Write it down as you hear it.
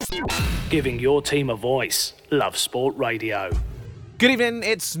Giving your team a voice. Love Sport Radio. Good evening,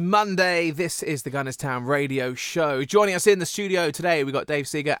 it's Monday. This is the Gunners Town Radio Show. Joining us in the studio today, we've got Dave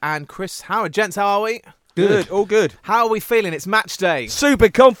Seeger and Chris Howard. Gents, how are we? Good, all good. How are we feeling? It's match day. Super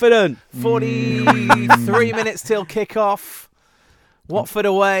confident. 43 minutes till kick-off. Watford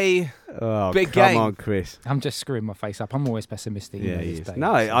away. Oh, big game. Come on, Chris. I'm just screwing my face up. I'm always pessimistic. Yeah, he these is. days,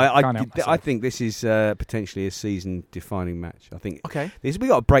 No, so can't help I myself. think this is potentially a season-defining match. I think Okay. we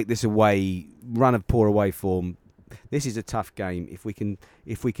got to break this away run of poor away form. This is a tough game. If we can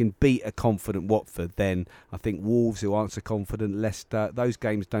beat a confident Watford, then I think Wolves, who aren't so confident, Leicester, those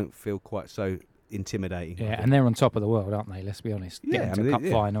games don't feel quite so intimidating. Yeah, and they're on top of the world, aren't they? Let's be honest. Yeah, Getting to a cup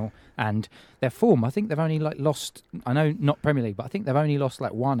final, and their form. I think they've only lost. I know not Premier League, but I think they've only lost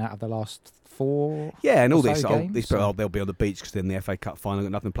one out of the last 4. Yeah, and all or this, so games. they'll be on the beach because they're in the FA Cup final,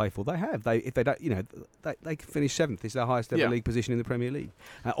 got nothing to play for. They have. If they don't, they can finish 7th. It's their highest ever league position in the Premier League.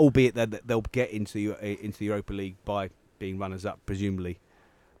 Albeit that they'll get into the Europa League by being runners up, presumably.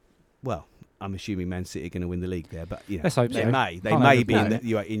 Well, I'm assuming Man City are going to win the league there, but Let's hope they so. may Can't be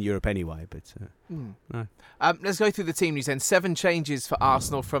overplay in Europe anyway. But no. Let's go through the team news then. 7 changes for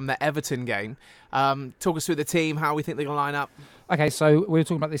Arsenal from the Everton game. Talk us through the team, how we think they're going to line up. Okay, so we were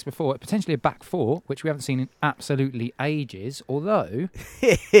talking about this before. Potentially a back 4, which we haven't seen in absolutely ages. Although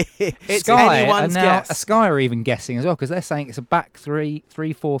It's anyone's guess. Sky are even guessing as well because they're saying it's a back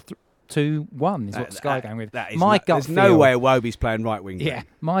 3-4-2-1 is what Sky are going with. There's no way Iwobi's playing right wing. Yeah,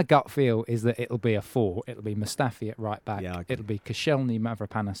 my gut feel is that it'll be a 4. It'll be Mustafi at right back. Yeah, it'll be Koscielny,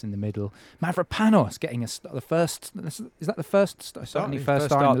 Mavropanos in the middle. Mavropanos getting the first. Is that the first? Certainly first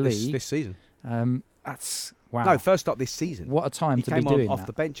start in the league this season. That's wow. No, first start this season. What a time he to came be doing off that.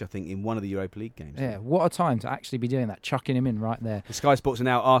 the bench, I think, in one of the Europa League games. Yeah, what a time to actually be doing that, chucking him in right there. The Sky Sports are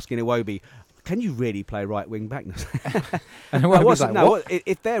now asking Iwobi, can you really play right wing back? And Iwobi's like, what?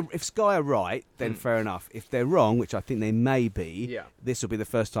 If Sky are right, then fair enough. If they're wrong, which I think they may be, this will be the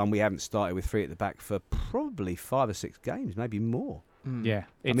first time we haven't started with 3 at the back for probably 5 or 6 games, maybe more. Yeah,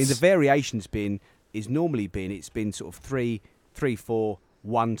 I mean the variation's it's been sort of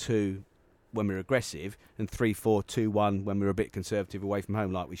 3-4-1-2 when we were aggressive, and 3-4-2-1 when we were a bit conservative away from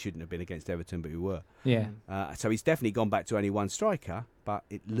home, like we shouldn't have been against Everton, but we were. Yeah. So he's definitely gone back to only one striker, but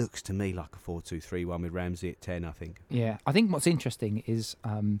it looks to me like a 4-2-3-1 with Ramsey at 10, I think. Yeah, I think what's interesting is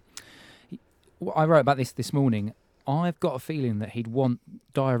what I wrote about this morning. I've got a feeling that he'd want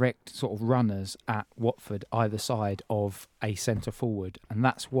direct sort of runners at Watford either side of a centre forward, and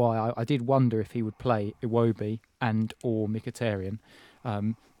that's why I did wonder if he would play Iwobi and or Mkhitaryan.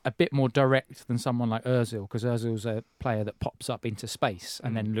 A bit more direct than someone like Ozil, because Ozil's a player that pops up into space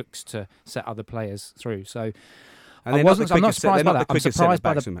and then looks to set other players through. So I'm not surprised by that.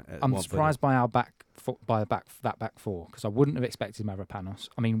 I'm surprised by our back four, because I wouldn't have expected Mavropanos.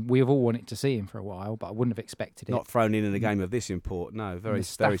 I mean, we've all wanted to see him for a while, but I wouldn't have expected it. Not thrown in a game of this import. No, very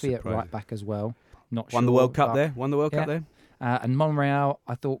Mustafi at surprising. right back as well. Won the World Cup there. And Monreal,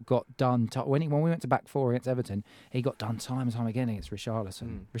 I thought, got done. When we went to back 4 against Everton, he got done time and time again against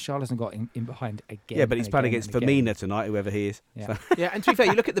Richarlison. Richarlison got in behind again. Yeah, but he's playing against Firmino tonight, whoever he is. Yeah. So. Yeah, and to be fair,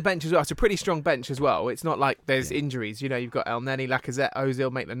 you look at the bench as well. It's a pretty strong bench as well. It's not like there's injuries. You've got El Neni, Lacazette,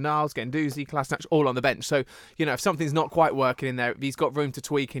 Ozil, Maitland-Niles, Guendouzi, Kolasinac, all on the bench. So, if something's not quite working in there, he's got room to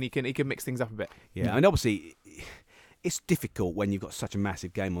tweak and he can mix things up a bit. Yeah, and obviously it's difficult when you've got such a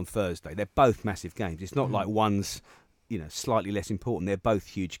massive game on Thursday. They're both massive games. It's not like one's slightly less important. They're both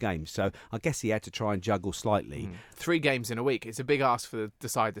huge games. So I guess he had to try and juggle slightly. 3 games in a week. It's a big ask for the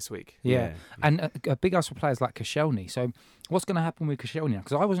side this week. Yeah. And a big ask for players like Koscielny. So what's going to happen with Koscielny?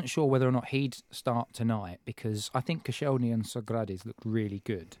 Because I wasn't sure whether or not he'd start tonight, because I think Koscielny and Sokratis looked really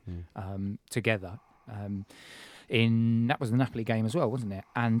good together. That was the Napoli game as well, wasn't it?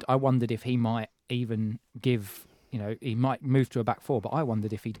 And I wondered if he might even give, he might move to a back 4, but I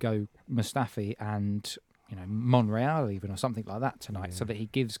wondered if he'd go Mustafi and Monreal even, or something like that tonight, so that he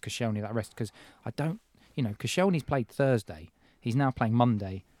gives Koscielny that rest. Because Koscielny's played Thursday, he's now playing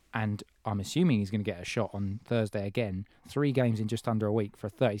Monday, and I'm assuming he's going to get a shot on Thursday again. 3 games in just under a week for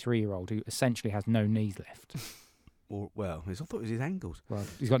a 33-year-old who essentially has no knees left. I thought it was his ankles. Well,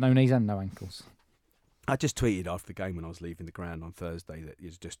 he's got no knees and no ankles. I just tweeted after the game when I was leaving the ground on Thursday that it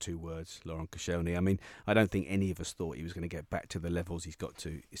was just 2 words, Laurent Koscielny. I mean, I don't think any of us thought he was going to get back to the levels he's got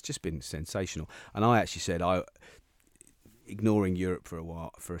to. It's just been sensational. And I actually said, ignoring Europe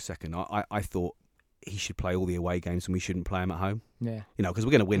for a second, I thought he should play all the away games and we shouldn't play him at home. Yeah. Because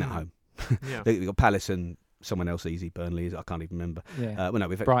we're going to win at home. Yeah. We've got Palace and someone else easy, Burnley, I can't even remember. Yeah.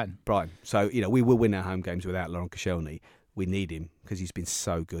 We've Brighton. So, we will win our home games without Laurent Koscielny. we need him because he's been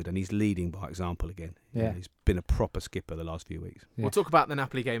so good and he's leading by example again. Yeah. You know, he's been a proper skipper the last few weeks. Yeah. We'll talk about the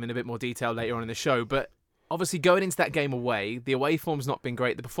Napoli game in a bit more detail later on in the show, but obviously going into that game away, the away form's not been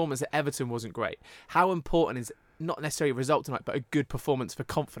great. The performance at Everton wasn't great. How important is not necessarily a result tonight, but a good performance for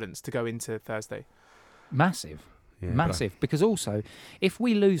confidence to go into Thursday? Massive. Yeah, Massive. Because also, if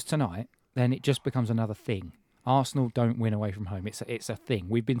we lose tonight, then it just becomes another thing. Arsenal don't win away from home. It's a thing.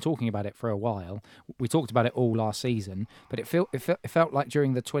 We've been talking about it for a while. We talked about it all last season, but it felt like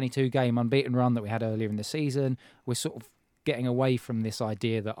during the 22-game unbeaten run that we had earlier in the season, we're sort of getting away from this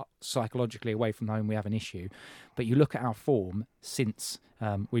idea that psychologically away from home we have an issue. But you look at our form since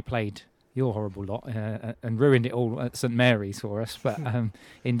we played your horrible lot and ruined it all at St Mary's for us, but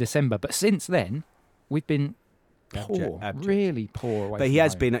in December. But since then, we've been poor, abject. Really poor away But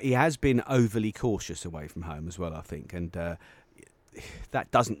from home. he has been overly cautious away from home as well, I think, and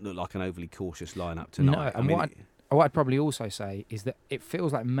that doesn't look like an overly cautious lineup tonight. No, and what I'd probably also say is that it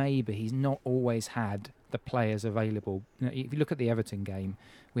feels like maybe he's not always had the players available. You know, if you look at the Everton game,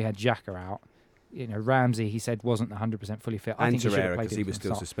 we had Xhaka out. You know, Ramsey, he said, wasn't 100% fully fit. I And think he should have Torreira, played because him he was from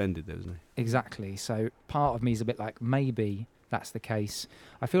still start. suspended there, wasn't he? Exactly. So part of me is a bit like, maybe that's the case.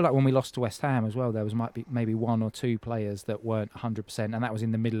 I feel like when we lost to West Ham as well, there might be maybe one or two players that weren't 100%, and that was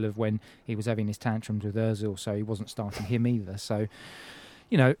in the middle of when he was having his tantrums with Ozil, so he wasn't starting him either. So,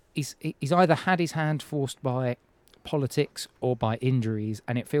 you know, he's either had his hand forced by politics or by injuries,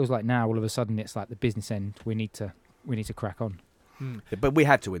 and it feels like now all of a sudden it's like the business end. We need to crack on. But we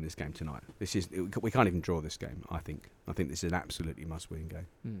had to win this game tonight. We can't even draw this game. I think this is an absolutely must-win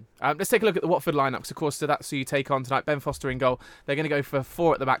game. Let's take a look at the Watford lineups. Of course, so that's who you take on tonight. Ben Foster in goal. They're going to go for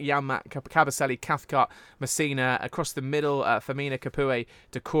 4 at the back. Janmaat, Kabasele, Cathcart, Messina. Across the middle, Firmino, Capoue,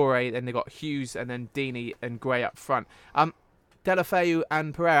 Doucouré. Then they've got Hughes and then Deeney and Gray up front. Deulofeu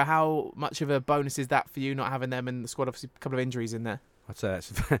and Pereira, how much of a bonus is that for you not having them in the squad? Obviously, a couple of injuries in there. I'd say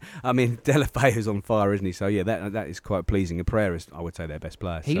that's. I mean, Deulofeu's on fire, isn't he? So yeah, that is quite pleasing. And Pereira's, I would say, their best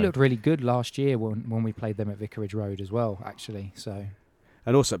player. He looked really good last year when we played them at Vicarage Road as well, actually. So,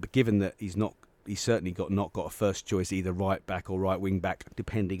 and also, but given that he's certainly not got a first choice either right back or right wing back,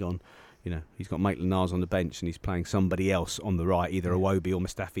 depending on, you know, he's got Maitland-Niles on the bench and he's playing somebody else on the right, either Iwobi or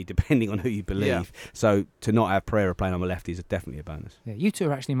Mustafi, depending on who you believe. Yeah. So to not have Pereira playing on the left is definitely a bonus. yeah, you two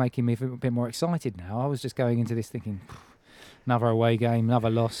are actually making me a bit more excited now. I was just going into this thinking, another away game, another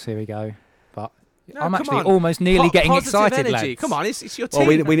loss, here we go. But No, I'm come actually on. almost nearly getting Positive excited, energy. lads. Come on, it's your Well,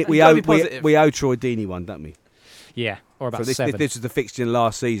 team. we You've gotta be owe positive. we owe Troy Deeney one, don't we? Yeah, or about So 7. this was the fixture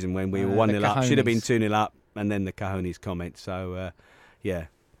last season when we were the 1-0 up. Should have been cojones. 2-0 up, and then the cojones comment. So yeah.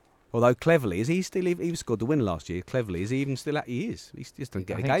 Although cleverly, he scored the win last year. Cleverly, is he even still at? He is. He just doesn't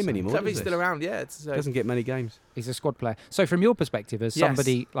get I a think game so. anymore. So he's does still he? around, yeah. Doesn't get many games. He's a squad player. So from your perspective, as Yes.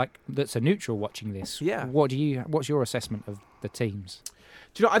 somebody like that's a neutral watching this, Yeah. what's your assessment of the teams?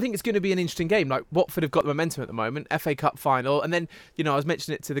 Do you know, I think it's going to be an interesting game. Like, Watford have got the momentum at the moment, FA Cup final, and then, you know, I was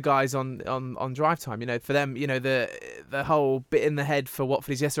mentioning it to the guys on Drive Time. You know, for them, you know, the whole bit in the head for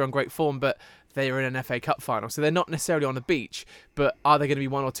Watford is, yes, they're on great form, but they are in an FA Cup final, so they're not necessarily on the beach. But are there going to be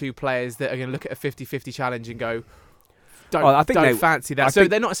one or two players that are going to look at a 50-50 challenge and go, don't fancy that? So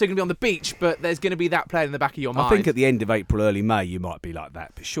they're not necessarily going to be on the beach, but there's going to be that player in the back of your mind. I think at the end of April, early May, you might be like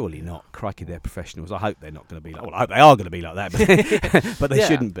that, but surely not. Crikey, they're professionals. I hope they're not going to be like. Well, I hope they are going to be like that, but they Yeah.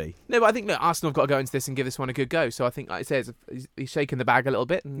 shouldn't be. No, but I think, look, Arsenal have got to go into this and give this one a good go. So I think, like I said, he's shaking the bag a little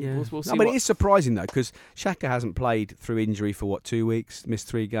bit, and we'll see. I mean, it is surprising though, because Xhaka hasn't played through injury for 2 weeks, missed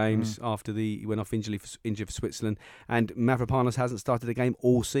 3 games after he went off injured for Switzerland, and Mavropanos hasn't started a game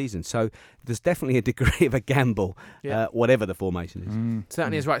all season. So there's definitely a degree of a gamble, whatever the formation is.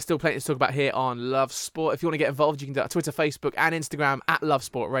 Certainly is right. Still plenty to talk about here on Love Sport. If you want to get involved, you can do that on Twitter, Facebook, and Instagram at Love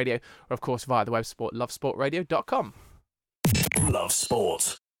Sport Radio, or of course via the website lovesportradio.com. Love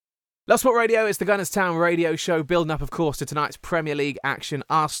Sport. Love Sport Radio is the Gunners Town radio show, building up, of course, to tonight's Premier League action.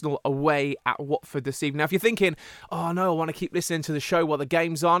 Arsenal away at Watford this evening. Now, if you're thinking, oh no, I want to keep listening to the show while the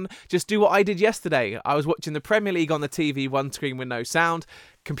game's on, just do what I did yesterday. I was watching the Premier League on the TV, one screen with no sound.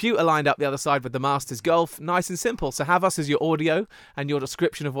 Computer lined up the other side with the Masters Golf. Nice and simple. So have us as your audio and your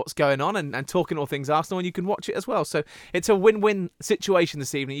description of what's going on and talking all things Arsenal, and you can watch it as well. So it's a win-win situation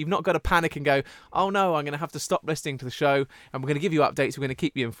this evening. You've not got to panic and go, oh no, I'm going to have to stop listening to the show, and we're going to give you updates. We're going to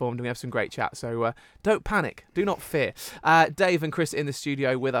keep you informed, and we have some great chat. So don't panic. Do not fear. Dave and Chris in the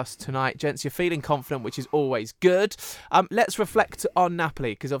studio with us tonight. Gents, you're feeling confident, which is always good. Let's reflect on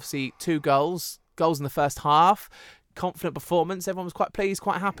Napoli, because obviously 2 goals in the first half. Confident performance. Everyone was quite pleased,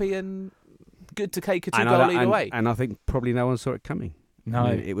 quite happy, and good to take a 2-goal lead away. And I think probably no one saw it coming. No,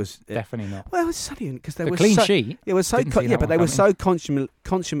 I mean, it was definitely not. Well, it was sunny because they The were clean so, sheet. It was so Didn't see that but one they were coming. so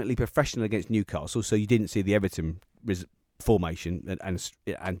consummately professional against Newcastle. So you didn't see the Everton formation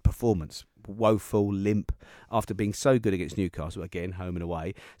and performance. Woeful, limp, after being so good against Newcastle, again, home and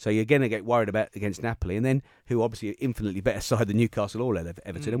away. So you're going to get worried about against Napoli, and then who obviously are infinitely better side than Newcastle or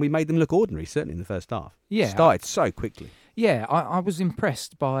Everton, and we made them look ordinary, certainly in the first half. Yeah. Started so quickly. Yeah, I was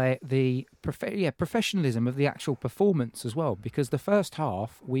impressed by the professionalism of the actual performance as well, because the first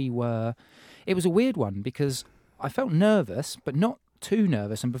half it was a weird one, because I felt nervous, but not too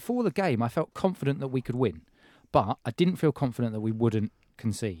nervous, and before the game I felt confident that we could win, but I didn't feel confident that we wouldn't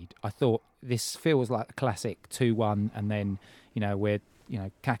concede. I thought this feels like a classic 2-1, and then we're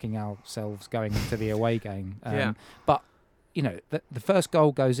cacking ourselves going into the away game. But the first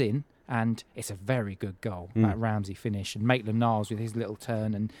goal goes in, and it's a very good goal. That Ramsey finish, and Maitland-Niles with his little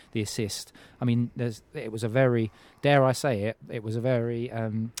turn and the assist. I mean, it was a very, dare I say it was a very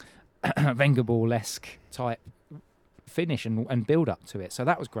Wenger Ball-esque type finish and build up to it. So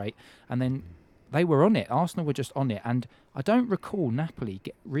that was great. And then they were on it. Arsenal were just on it. And I don't recall Napoli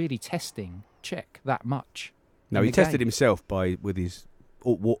really testing Cech that much. No, he tested himself with his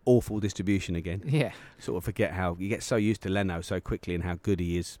awful distribution again. Yeah. Sort of forget how you get so used to Leno so quickly and how good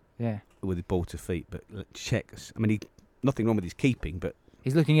he is with the ball to feet. But Cech, I mean, nothing wrong with his keeping, but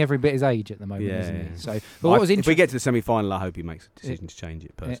he's looking every bit his age at the moment, isn't he? So, but what was interesting, if we get to the semi-final, I hope he makes a decision to change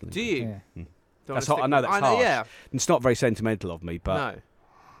it personally. Do you? Yeah. I know that's harsh. Yeah. It's not very sentimental of me, but no.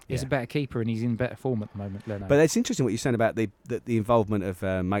 He's a better keeper and he's in better form at the moment, Leno. But it's interesting what you're saying about the involvement of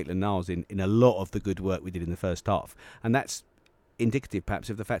Maitland-Niles in a lot of the good work we did in the first half. And that's indicative perhaps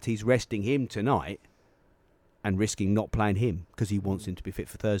of the fact he's resting him tonight and risking not playing him because he wants him to be fit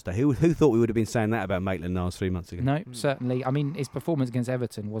for Thursday. Who thought we would have been saying that about Maitland-Niles 3 months ago? No, certainly. I mean, his performance against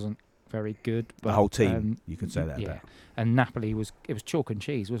Everton wasn't very good. But, the whole team, you could say that about. And Napoli was chalk and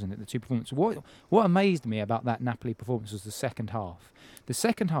cheese, wasn't it? The two performances. What amazed me about that Napoli performance was the second half. The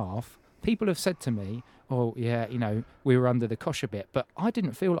second half, people have said to me, "Oh, yeah, we were under the cosh a bit," but I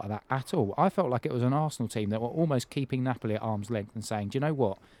didn't feel like that at all. I felt like it was an Arsenal team that were almost keeping Napoli at arm's length and saying, "Do you know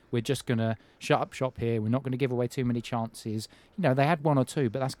what? We're just going to shut up shop here. We're not going to give away too many chances." They had one or two,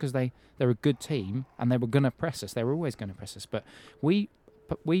 but that's because they're a good team and they were going to press us. They were always going to press us, but we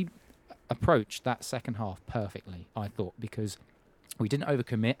approached that second half perfectly, I thought, because we didn't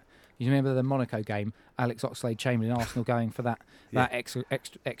overcommit. You remember the Monaco game, Alex Oxlade-Chamberlain, Arsenal going for that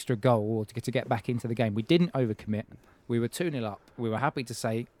extra goal or to get back into the game. We didn't overcommit. We were 2-0 up. We were happy to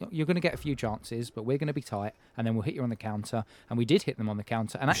say, you're going to get a few chances, but we're going to be tight, and then we'll hit you on the counter. And we did hit them on the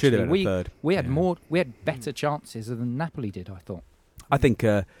counter. And actually, we had better chances than Napoli did, I thought. I think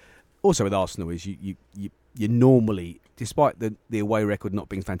also with Arsenal is you normally, despite the away record not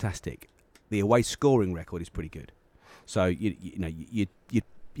being fantastic, the away scoring record is pretty good. So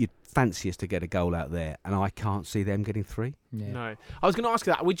you'd fancy us to get a goal out there, and I can't see them getting 3. Yeah. No, I was going to ask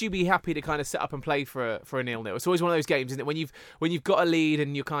you that. Would you be happy to kind of set up and play for a 0-0? It's always one of those games, isn't it? When you've got a lead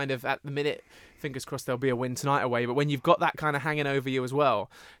and you're kind of at the minute, fingers crossed there'll be a win tonight away. But when you've got that kind of hanging over you as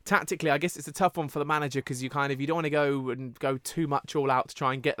well, tactically, I guess it's a tough one for the manager because you don't want to go too much all out to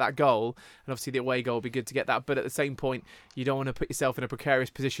try and get that goal. And obviously the away goal would be good to get that, but at the same point, you don't want to put yourself in a precarious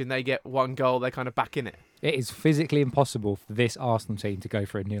position. They get one goal, they're kind of back in it. It is physically impossible for this Arsenal team to go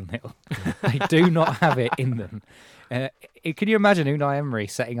for a 0-0. They do not have it in them. Can you imagine Unai Emery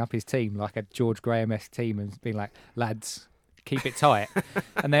setting up his team like a George Graham-esque team and being like, lads, keep it tight?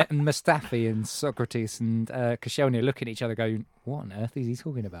 and Mustafi and Socrates and Koscielny are looking at each other going, what on earth is he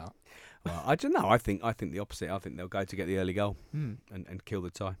talking about? Well, I don't know. I think the opposite. I think they'll go to get the early goal and kill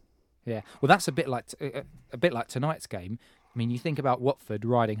the tie. Yeah. Well, that's a bit like tonight's game. I mean, you think about Watford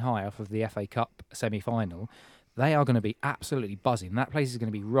riding high off of the FA Cup semi-final. They are going to be absolutely buzzing. That place is going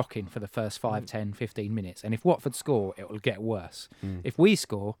to be rocking for the first 5, 10, 15 minutes. And if Watford score, it will get worse. If we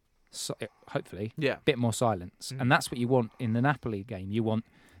score, hopefully, a bit more silence. And that's what you want in the Napoli game. You want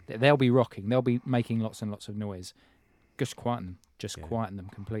they'll be rocking. They'll be making lots and lots of noise. Just quieten them. Quieten them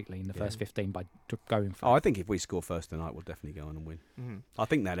completely in the first 15 by going for it. I think if we score first tonight, we'll definitely go on and win. I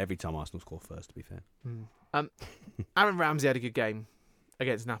think that every time Arsenal score first, to be fair. Aaron Ramsey had a good game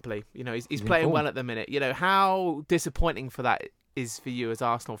against Napoli. He's playing well at the minute. How disappointing for that is for you as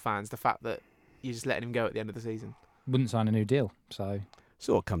Arsenal fans, the fact that you're just letting him go at the end of the season. Wouldn't sign a new deal, so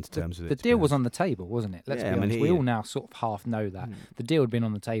sort of come to terms with it. The deal was on the table, wasn't it? Let's be honest. We all now sort of half know that. The deal had been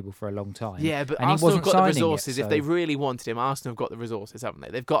on the table for a long time. Yeah, but Arsenal have got the resources. If they really wanted him, Arsenal have got the resources, haven't they?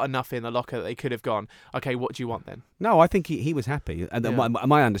 They've got enough in the locker that they could have gone, okay, what do you want then? No, I think he was happy. And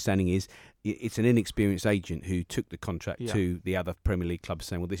my understanding is it's an inexperienced agent who took the contract to the other Premier League clubs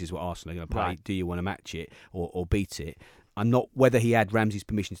saying, well, this is what Arsenal are going to pay. Right. Do you want to match it or beat it? I'm not, whether he had Ramsey's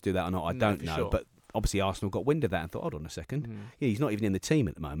permission to do that or not, I don't know. Sure. But obviously Arsenal got wind of that and thought, hold on a second, he's not even in the team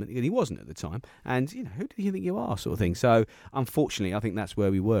at the moment. He wasn't at the time. And, who do you think you are, sort of thing. So, unfortunately, I think that's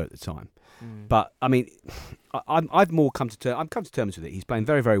where we were at the time. But, I mean, I've more come to terms with it. He's playing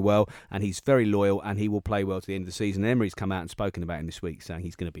very, very well, and he's very loyal, and he will play well to the end of the season. Emery's come out and spoken about him this week, saying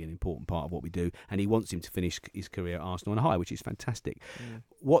he's going to be an important part of what we do, and he wants him to finish his career at Arsenal on a high, which is fantastic.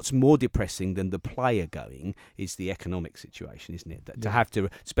 What's more depressing than the player going is the economic situation, isn't it? To have to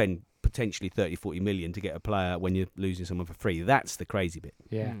spend potentially 30, 40 million to get a player when you're losing someone for free. That's the crazy bit.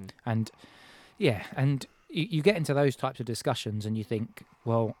 Yeah. And you get into those types of discussions and you think,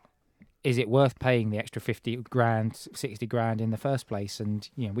 well, is it worth paying the extra 50 grand, 60 grand in the first place? And,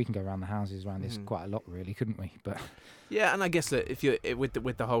 we can go around the houses around this quite a lot, really, couldn't we? But yeah, and I guess that if you're with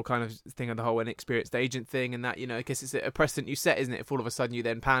the whole kind of thing of the whole inexperienced agent thing and that, I guess it's a precedent you set, isn't it? If all of a sudden you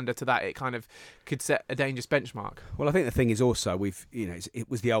then pander to that, it kind of could set a dangerous benchmark. Well, I think the thing is also it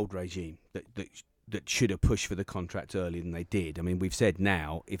was the old regime that should have pushed for the contract earlier than they did. I mean, we've said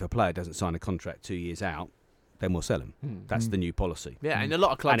now if a player doesn't sign a contract 2 years out, then we'll sell him. That's the new policy. Yeah, and a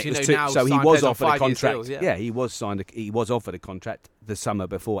lot of clubs, now. So he was offered a contract. He was offered a contract the summer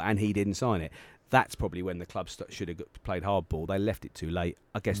before, and he didn't sign it. That's probably when the club should have played hardball. They left it too late.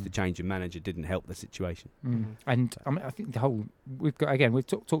 I guess the change in manager didn't help the situation. And I think we've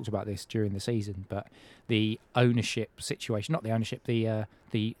talked about this during the season, but the ownership situation, not the ownership, the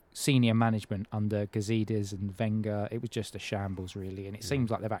senior management under Gazidis and Wenger, it was just a shambles, really. And it seems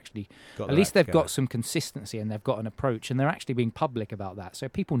like they've actually, they've got some consistency and they've got an approach, and they're actually being public about that, so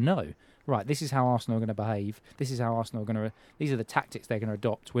people know. Right, this is how Arsenal are going to behave. This is how Arsenal are going to. These are the tactics they're going to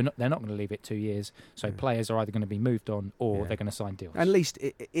adopt. They're not going to leave it 2 years. So players are either going to be moved on or they're going to sign deals. At least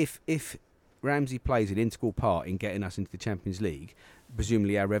if Ramsey plays an integral part in getting us into the Champions League,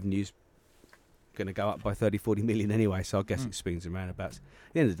 presumably our revenue's going to go up by 30, 40 million anyway. So I guess it swings and roundabouts.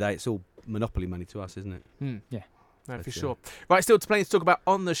 At the end of the day, it's all monopoly money to us, isn't it? Yeah. No, for sure. Right, still plenty to talk about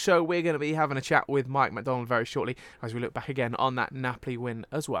on the show. We're going to be having a chat with Mike McDonald very shortly as we look back again on that Napoli win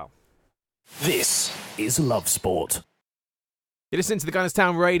as well. This is Love Sport. You're listening to the Gunners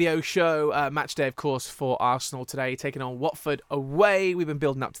Town radio show. Match day, of course, for Arsenal today, taking on Watford away. We've been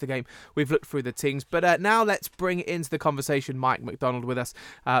building up to the game. We've looked through the teams. But now let's bring into the conversation Mike McDonald with us.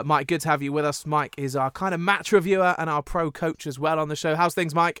 Mike, good to have you with us. Mike is our kind of match reviewer and our pro coach as well on the show. How's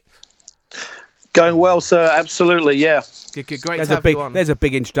things, Mike? Going well, sir. Absolutely, yeah. Good. Great to have you on. There's a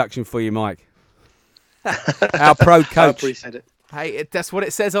big introduction for you, Mike. Our pro coach. I appreciate it. Hey, that's what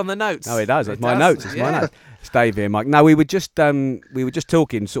it says on the notes. Oh, it does. It's my notes. It's my notes. Stay here, Mike. No, we were just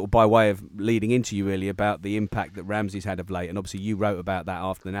talking sort of by way of leading into you really about the impact that Ramsey's had of late, and obviously you wrote about that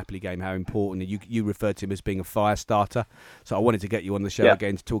after the Napoli game, how important, and you referred to him as being a fire starter. So I wanted to get you on the show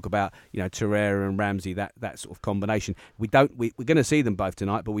again to talk about Torreira and Ramsey, that sort of combination. We're going to see them both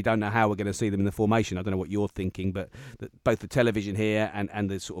tonight, but we don't know how we're going to see them in the formation. I don't know what you're thinking, but both the television here and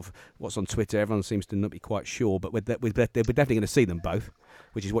the sort of what's on Twitter, everyone seems to not be quite sure, but we're definitely going to see them both,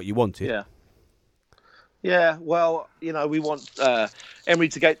 which is what you wanted. Yeah. Yeah, well, we want Emery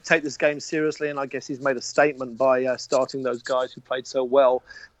to take this game seriously, and I guess he's made a statement by starting those guys who played so well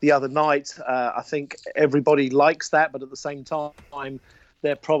the other night. I think everybody likes that, but at the same time,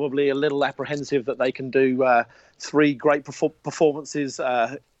 they're probably a little apprehensive that they can do 3 great performances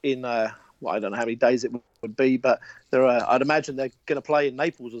in, I don't know how many days it would be, but I'd imagine they're going to play in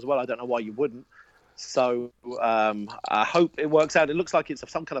Naples as well. I don't know why you wouldn't. So I hope it works out. It looks like it's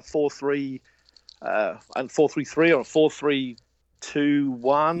some kind of 4-3... and 4-3-3 or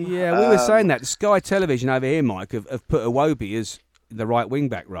 4-3-2-1. Yeah, we were saying that. Sky Television over here, Mike, have put Iwobi as the right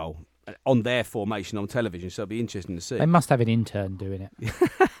wing-back role on their formation on television, so it'll be interesting to see. They must have an intern doing it.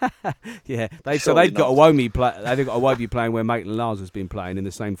 Yeah, they've got Iwobi playing where Maitland-Niles has been playing in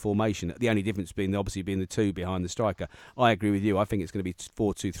the same formation. The only difference being the 2 behind the striker. I agree with you. I think it's going to be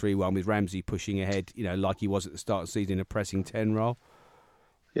 4-2-3-1 with Ramsey pushing ahead, like he was at the start of the season in a pressing 10 role.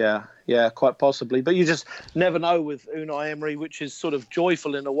 Yeah, quite possibly. But you just never know with Unai Emery, which is sort of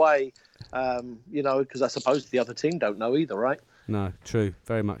joyful in a way, because I suppose the other team don't know either, right? No, true.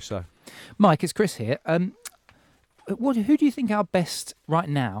 Very much so. Mike, it's Chris here. Who do you think our best, right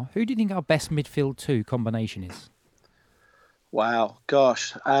now, midfield 2 combination is? Wow,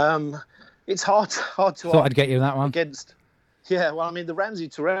 gosh. It's hard to Thought I'd get you that one. Against. Yeah, well, I mean, the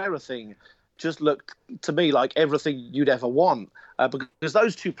Ramsey-Torreira thing just looked to me like everything you'd ever want. Because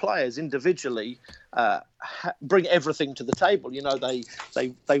those 2 players individually bring everything to the table.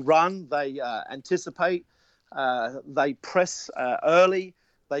 They run, they anticipate, they press early,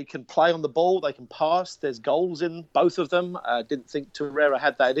 they can play on the ball, they can pass. There's goals in both of them. Didn't think Torreira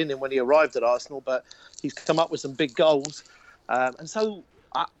had that in him when he arrived at Arsenal, but he's come up with some big goals. And so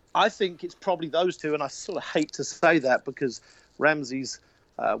I think it's probably those two, and I sort of hate to say that because Ramsey's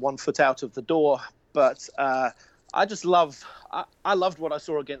 1 foot out of the door, but I just loved what I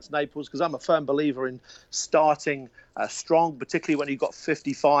saw against Naples because I'm a firm believer in starting strong, particularly when you've got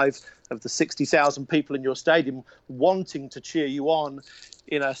 55 of the 60,000 people in your stadium wanting to cheer you on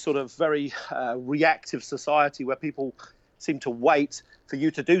in a sort of very reactive society where people seem to wait for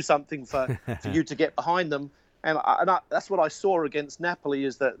you to do something, for you to get behind them. And that's what I saw against Napoli,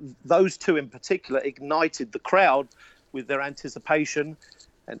 is that those two in particular ignited the crowd with their anticipation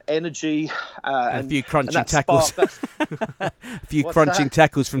and energy. And a few crunching tackles. A few crunching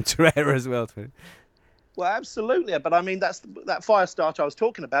tackles from Torreira as well. Well, absolutely. But I mean, that fire starter I was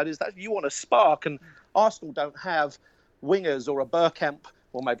talking about, is that you want a spark, and Arsenal don't have wingers or a Bergkamp,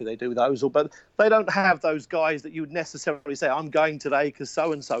 or maybe they do those, but they don't have those guys that you would necessarily say, I'm going today because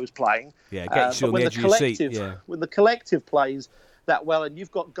so-and-so is playing. Yeah, gets you on the edge of your seat. Yeah. When the collective plays that well, and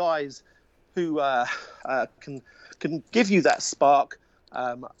you've got guys who can give you that spark,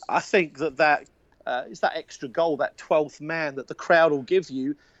 I think that is that extra goal, that 12th man that the crowd will give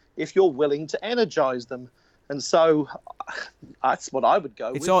you if you're willing to energise them. And so that's what I would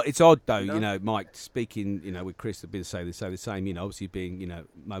go with. It's odd, though, Mike, speaking, with Chris, I've been say the same, obviously being,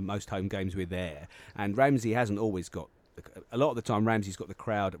 most home games we're there. And Ramsey hasn't always got, a lot of the time Ramsey's got the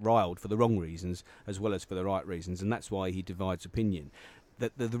crowd riled for the wrong reasons as well as for the right reasons. And that's why he divides opinion.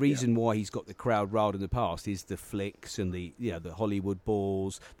 The reason why he's got the crowd riled in the past is the flicks and the Hollywood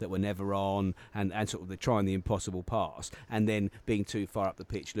balls that were never on and sort of the trying the impossible pass and then being too far up the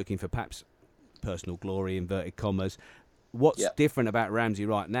pitch looking for perhaps personal glory, inverted commas. What's different about Ramsey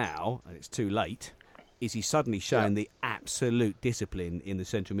right now, and it's too late, is he's suddenly showing the absolute discipline in the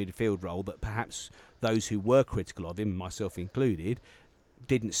central midfield role that perhaps those who were critical of him, myself included,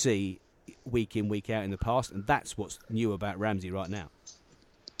 didn't see week in, week out in the past, and that's what's new about Ramsey right now.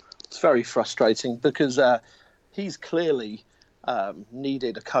 It's very frustrating because he's clearly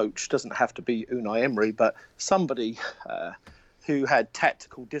needed a coach. Doesn't have to be Unai Emery, but somebody who had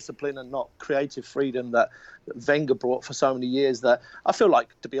tactical discipline and not creative freedom that Wenger brought for so many years, that I feel like,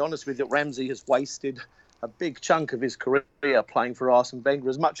 to be honest with you, Ramsey has wasted a big chunk of his career playing for Arsene Wenger.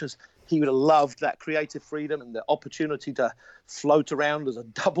 As much as he would have loved that creative freedom and the opportunity to float around as a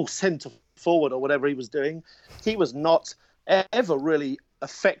double centre forward or whatever he was doing, he was not ever really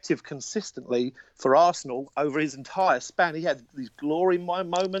effective consistently for Arsenal over his entire span. He had these glory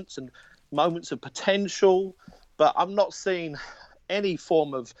moments and moments of potential, but I'm not seeing any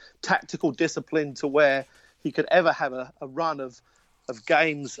form of tactical discipline to where he could ever have a run of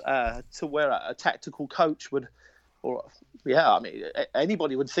games to where a tactical coach would,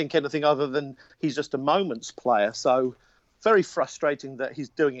 anybody would think anything other than he's just a moments player. So very frustrating that he's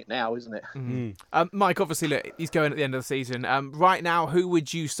doing it now, isn't it? Mm-hmm. Mike, obviously, look, he's going at the end of the season. Right now, who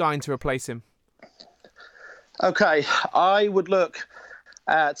would you sign to replace him? Okay, I would look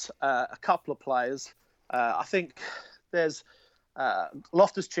at a couple of players. I think there's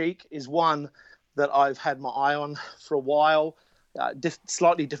Loftus-Cheek is one that I've had my eye on for a while.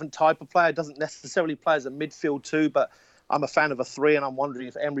 Slightly different type of player. Doesn't necessarily play as a midfield two, but I'm a fan of a three, and I'm wondering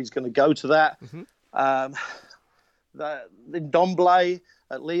if Emery's going to go to that. Mm-hmm. The Ndombele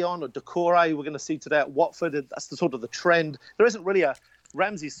at Lyon or Doucouré we're going to see today at Watford. That's the sort of the trend. There isn't really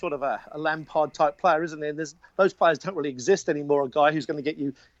Ramsey's sort of a Lampard type player, isn't there? And those players don't really exist anymore. A guy who's going to get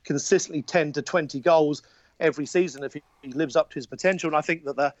you consistently 10 to 20 goals every season if he lives up to his potential. And I think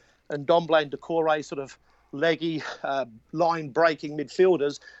that the Ndombele and Doucouré sort of leggy, line-breaking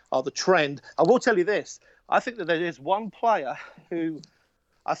midfielders are the trend. I will tell you this. I think that there is one player who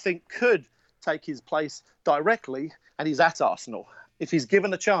I think could take his place directly, and he's at Arsenal if he's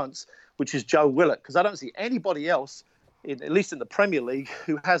given a chance, which is Joe Willock, because I don't see anybody else, at least in the Premier League,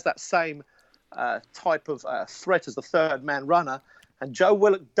 who has that same type of threat as the third man runner, and Joe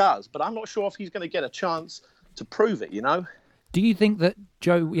Willock does, but I'm not sure if he's going to get a chance to prove it, Do you think that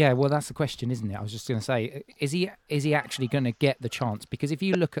Joe? Yeah, well, that's the question, isn't it? I was just going to say, is he actually going to get the chance? Because if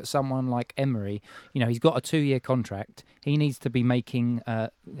you look at someone like Emery, he's got a 2-year contract. He needs to be making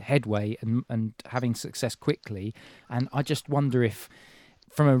headway and having success quickly. And I just wonder if,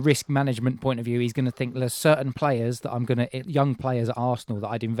 from a risk management point of view, he's going to think there's certain players that young players at Arsenal that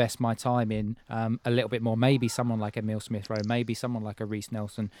I'd invest my time in a little bit more. Maybe someone like Emile Smith-Rowe, maybe someone like a Reece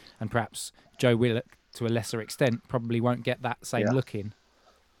Nelson, and perhaps Joe Willock, to a lesser extent, probably won't get that same look in.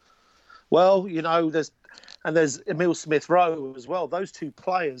 Well, there's Emile Smith-Rowe as well. Those two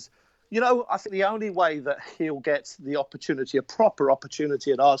players, I think the only way that he'll get the opportunity, a proper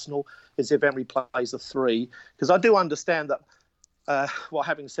opportunity at Arsenal, is if Emery plays a 3. Because I do understand that,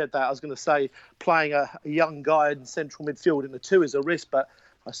 having said that, I was going to say playing a young guy in central midfield in the 2 is a risk, but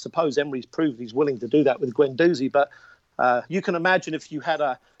I suppose Emery's proved he's willing to do that with Guendouzi. But you can imagine if you had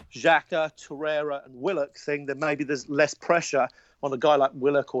a Xhaka, Torreira and Willock thing, then maybe there's less pressure on a guy like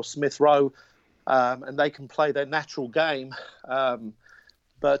Willock or Smith Rowe, and they can play their natural game.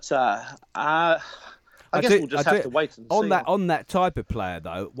 But I guess we'll just have to wait and see. On that type of player,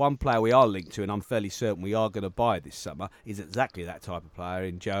 though, one player we are linked to, and I'm fairly certain we are going to buy this summer, is exactly that type of player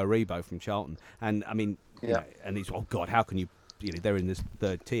in Joe Aribo from Charlton. And I mean, you know, and he's, oh God, how can you? You know, they're in this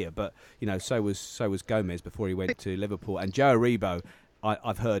third tier, but you know, so was Gomez before he went to Liverpool, and Joe Aribo.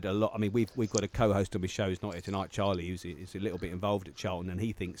 I've heard a lot. I mean, we've got a co-host on my show who's not here tonight, Charlie, who's a little bit involved at Charlton, and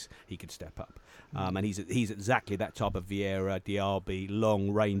he thinks he could step up. And he's exactly that type of Vieira, Diaby,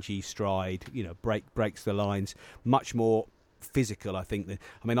 long, rangy stride. You know, breaks the lines, much more physical. I think.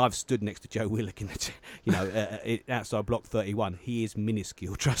 I've stood next to Joe Willock in the, outside block 31. He is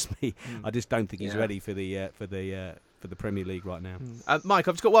minuscule. Trust me. I just don't think he's ready for the Premier League right now. Mike,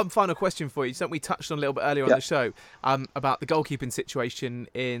 I've just got one final question for you. Something we touched on a little bit earlier on the show about the goalkeeping situation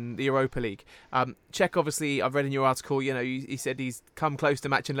in the Europa League. Cech, obviously, I've read in your article, you know, he said he's come close to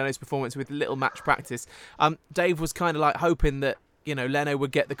matching Leno's performance with little match practice. Dave was kind of like hoping that, you know, Leno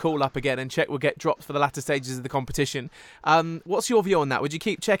would get the call up again and Cech would get dropped for the latter stages of the competition. What's your view on that? Would you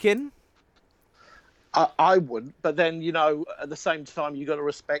keep Cech in? I would, but then, you know, at the same time, you've got to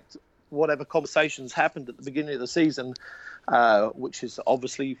respect whatever conversations happened at the beginning of the season, which is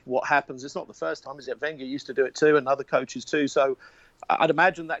obviously what happens. It's not the first time, is it? Wenger used to do it too, and other coaches too. So I'd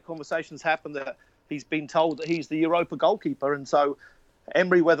imagine that conversations happen, that he's been told that he's the Europa goalkeeper. And so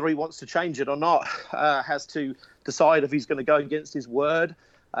Emery, whether he wants to change it or not, has to decide if he's going to go against his word.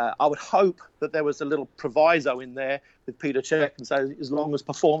 I would hope that there was a little proviso in there with Peter Cech and say, as long as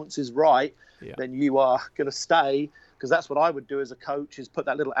performance is right, then you are going to stay. Because that's what I would do as a coach, is put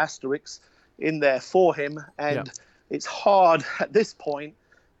that little asterisk in there for him. And it's hard at this point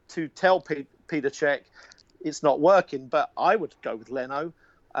to tell Peter Cech it's not working, but I would go with Leno.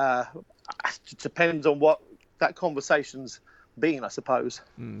 It depends on what that conversation's been, I suppose.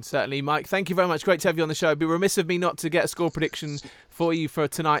 Certainly, Mike. Thank you very much. Great to have you on the show. It'd be remiss of me not to get a score prediction for you for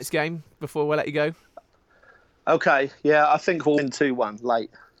tonight's game before we let you go. Okay, I think we'll win 2-1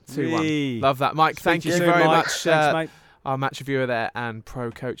 late. 2-1. Love that, Mike. Thank you very much. Thanks, mate. Our match reviewer there and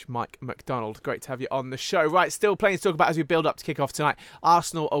pro coach Mike McDonald. Great to have you on the show. Right, still plenty to talk about as we build up to kick off tonight.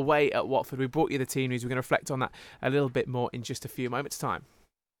 Arsenal away at Watford. We brought you the team news. We're going to reflect on that a little bit more in just a few moments' time.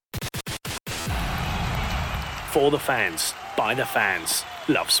 For the fans, by the fans.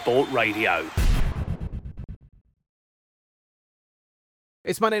 Love Sport Radio.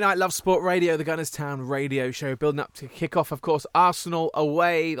 It's Monday Night Love Sport Radio, the Gunnerstown radio show, building up to kick off, of course, Arsenal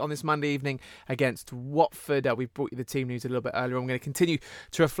away on this Monday evening against Watford. We've brought you the team news a little bit earlier. I'm going to continue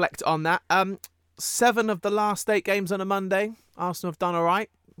to reflect on that. 7 of the last 8 games on a Monday. Arsenal have done all right.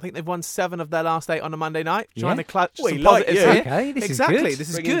 I think they've won 7 of their last 8 on a Monday night. Trying to clutch some positives here. Okay, this exactly, is good. This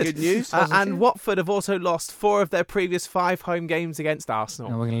is good news. And Watford have also lost 4 of their previous 5 home games against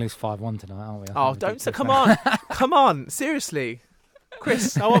Arsenal. No, we're going to lose 5-1 tonight, aren't we? Oh, don't say, come on, seriously.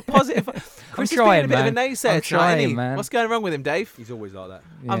 Chris, I want positive. Chris is being a bit of a naysayer tonight, man. What's going wrong with him, Dave? He's always like that.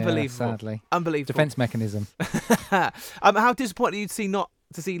 Yeah, Unbelievable. Sadly. Unbelievable. Defence mechanism. How disappointed you'd see not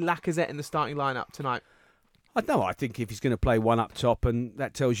to see Lacazette in the starting lineup tonight? I don't know. I think if he's going to play one up top, and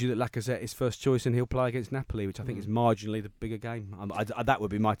that tells you that Lacazette is first choice, and he'll play against Napoli, which I think is marginally the bigger game. That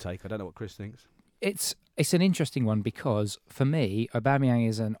would be my take. I don't know what Chris thinks. It's an interesting one because, for me, Aubameyang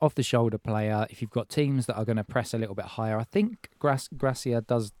is an off-the-shoulder player. If you've got teams that are going to press a little bit higher, I think Gracia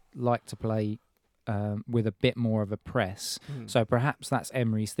does like to play with a bit more of a press. So perhaps that's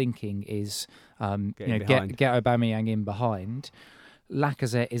Emery's thinking is get Aubameyang in behind.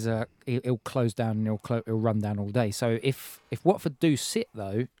 Lacazette he'll close down and he'll run down all day. So if Watford do sit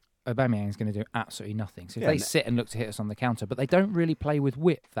though, Aubameyang is going to do absolutely nothing. So if they sit and look to hit us on the counter, but they don't really play with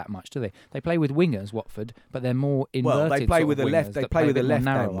width that much, do they? They play with wingers, Watford, but they're more inverted. Well, they play with a left. They play with a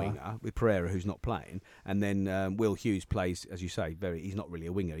left-hand winger with Pereira, who's not playing, and then Will Hughes plays, as you say, he's not really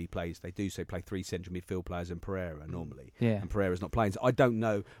a winger. He plays. They do say play 3 central midfield players and Pereira normally. And Pereira's not playing. So I don't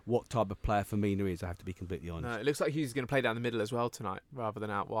know what type of player Firmino is. I have to be completely honest. No, it looks like Hughes is going to play down the middle as well tonight, rather than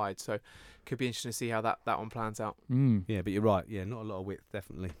out wide. So could be interesting to see how that one plans out. Yeah, but you're right. Yeah, not a lot of width,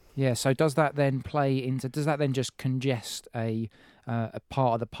 definitely. Yeah, so does that then just congest a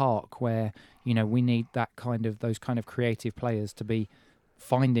part of the park where, you know, we need those kind of creative players to be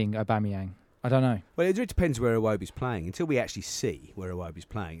finding Aubameyang? I don't know. Well, it depends where Iwobi's playing. Until we actually see where Iwobi's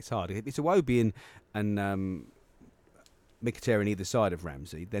playing, it's hard. If it's Iwobi and Mkhitaryan either side of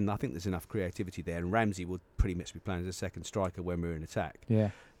Ramsey, then I think there's enough creativity there, and Ramsey will pretty much be playing as a second striker when we're in attack. Yeah.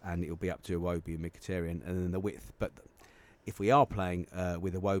 And it'll be up to Iwobi and Mkhitaryan, and then the width. But if we are playing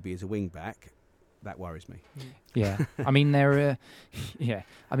with Iwobi as a wing back, that worries me. Yeah, I mean Mesut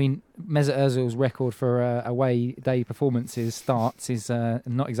Ozil's record for away day performances starts is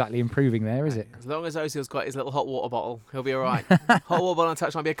not exactly improving there, is it? As long as Ozil's got his little hot water bottle, he'll be all right. Hot water bottle on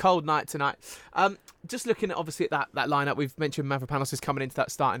touch. Might be a cold night tonight. Just looking at obviously at that lineup, we've mentioned Mavropanos is coming into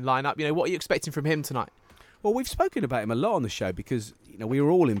that starting lineup. What are you expecting from him tonight? Well, we've spoken about him a lot on the show because we were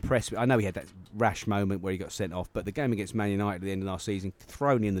all impressed. I know he had that rash moment where he got sent off, but the game against Man United at the end of last season,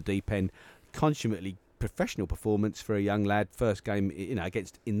 thrown in the deep end, consummately professional performance for a young lad. First game,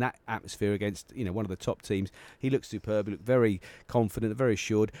 against in that atmosphere against one of the top teams. He looked superb. He looked very confident, very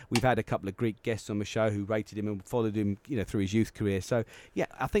assured. We've had a couple of Greek guests on the show who rated him and followed him, through his youth career. So yeah,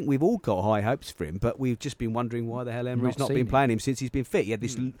 I think we've all got high hopes for him. But we've just been wondering why the hell Emery's not been playing him since he's been fit. He had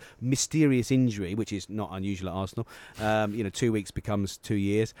this mysterious injury, which is not unusual at Arsenal. 2 weeks becomes 2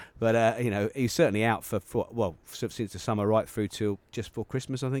 years. But he's certainly out for since the summer right through till just before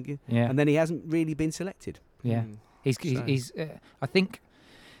Christmas, I think. Yeah. And then he hasn't really been selected. Yeah, he's I think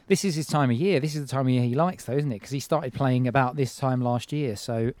this is his time of year. This is the time of year he likes, though, isn't it? Because he started playing about this time last year.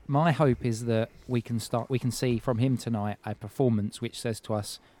 So my hope is that we can see from him tonight a performance which says to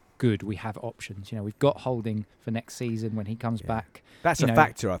us, good, we have options. We've got Holding for next season when he comes back. That's a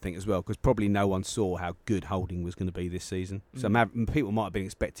factor, I think, as well, because probably no one saw how good Holding was going to be this season. So people might have been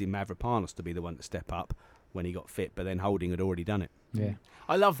expecting Mavropanos to be the one to step up when he got fit, but then Holding had already done it. Yeah.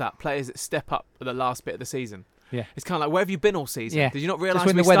 I love that, players that step up at the last bit of the season. Yeah. It's kind of like, where have you been all season? Yeah. Did you not realise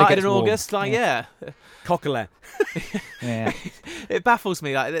when we the weather started gets in warm. August? Coquelin. Yeah. It baffles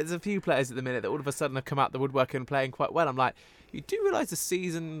me. Like, there's a few players at the minute that all of a sudden have come out the woodwork and playing quite well. I'm like, you do realise the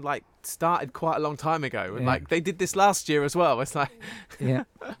season started quite a long time ago, and they did this last year as well. It's like, yeah,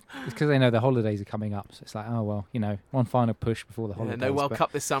 it's because they know the holidays are coming up, so it's like, oh well, one final push before the holidays. No World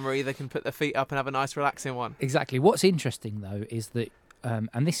Cup this summer either. Can put their feet up and have a nice relaxing one. Exactly. What's interesting though is that.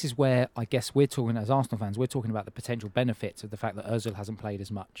 And this is where I guess we're talking as Arsenal fans. We're talking about the potential benefits of the fact that Ozil hasn't played as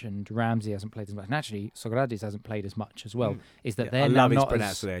much and Ramsey hasn't played as much, and actually Sokratis hasn't played as much as well. Is that they're now not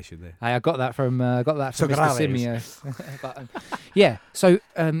pronunciation there. I got that from Mr. Simio. But, so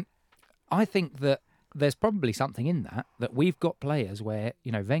I think that there's probably something in that we've got players where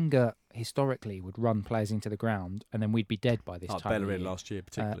Wenger historically would run players into the ground and then we'd be dead by this time. Bellerin last year,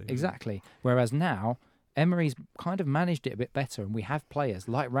 particularly. Exactly. Whereas now. Emery's kind of managed it a bit better, and we have players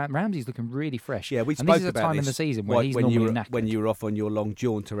like Ramsey's looking really fresh. Yeah, we spoke about this. This is a about time this in the season where he's normally knackered. When you were off on your long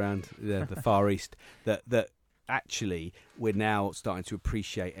jaunt around the Far East, that actually we're now starting to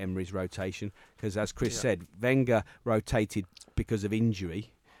appreciate Emery's rotation because, as Chris said, Wenger rotated because of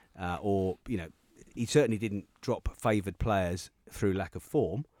injury, he certainly didn't drop favoured players through lack of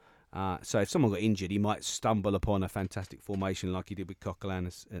form. So if someone got injured, he might stumble upon a fantastic formation like he did with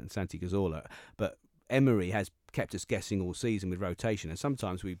Coquelin and Santi Cazorla, but Emery has kept us guessing all season with rotation, and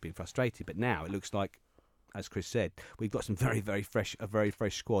sometimes we've been frustrated. But now it looks like, as Chris said, we've got some very fresh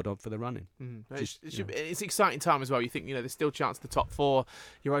squad on for the running. It's an exciting time as well. You think there's still a chance of the top four,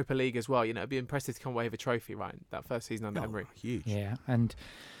 Europa League as well. It'd be impressive to come away with a trophy, right? That first season under Emery, huge. Yeah, and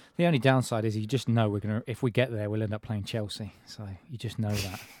the only downside is you just know if we get there, we'll end up playing Chelsea. So you just know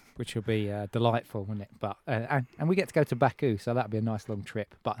that. Which will be delightful, wouldn't it? But and we get to go to Baku, so that'd be a nice long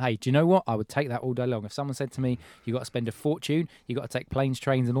trip. But hey, do you know what? I would take that all day long. If someone said to me, "You got to spend a fortune, you got to take planes,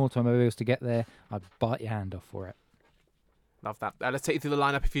 trains, and automobiles to get there," I'd bite your hand off for it. Love that. Let's take you through the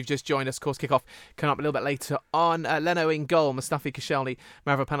lineup if you've just joined us. Course kickoff coming up a little bit later on. Leno in goal, Mustafi, Koscielny,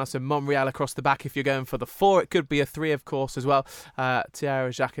 Mavropanos and Monreal across the back. If you're going for the 4, it could be a 3, of course, as well. Thiago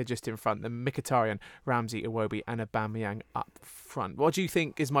Xhaka just in front. Then Mkhitaryan, Ramsey, Iwobi and Aubameyang up front. What do you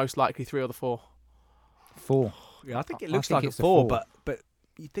think is most likely, 3 or the 4? 4. Yeah, I think it looks like a 4, but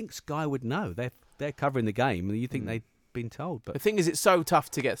you think Sky would know. They're covering the game, and you think they'd been told. But the thing is, it's so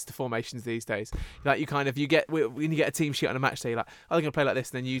tough to get to formations these days. Like when you get a team sheet on a match day, you're like, oh, they're going to play like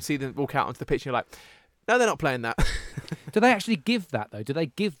this, and then you see them walk out onto the pitch, and you're like, no, they're not playing that. Do they actually give that though? Do they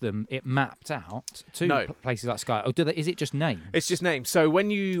give them it mapped out to places like Sky, or is it just name? It's just name. So if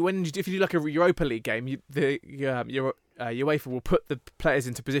you do like a Europa League game, UEFA will put the players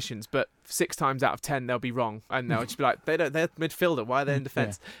into positions, but 6 times out of 10 they'll be wrong, and they'll just be like, they're midfielder. Why are they in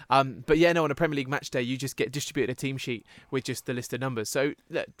defence? On a Premier League match day, you just get distributed a team sheet with just the list of numbers. So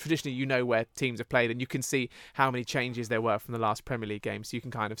traditionally, where teams have played, and you can see how many changes there were from the last Premier League game. So you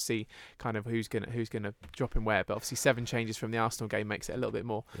can kind of see who's gonna drop in where. But obviously, 7 changes from the Arsenal game makes it a little bit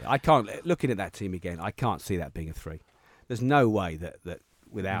more. Yeah, I can't. Looking at that team again, I can't see that being a 3. There's no way that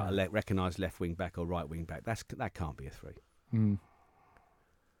without a recognised left wing back or right wing back, that can't be a 3. Mm.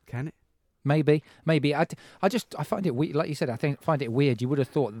 Can it? Maybe. I find it weird. Like you said, find it weird. You would have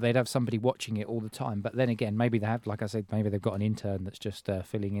thought that they'd have somebody watching it all the time, but then again, maybe they have. Like I said, maybe they've got an intern that's just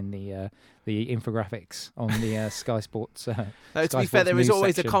filling in the infographics on the Sky Sports. No, Sky to be fair, Sports there is news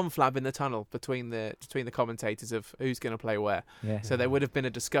always section. a conflab in the tunnel between the commentators of who's going to play where. Yeah. So there would have been a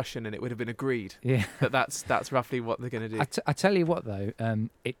discussion, and it would have been agreed Yeah. that that's roughly what they're going to do. I tell you what, though,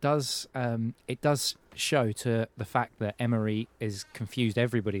 it does show to the fact that Emery has confused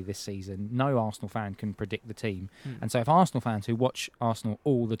everybody this season. No Arsenal fan can predict the team, and so if Arsenal fans who watch Arsenal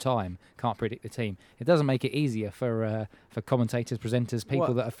all the time can't predict the team, it doesn't make it easier for commentators, presenters,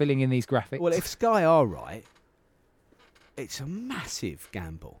 people that are filling in these graphics. Well, if Sky are right, it's a massive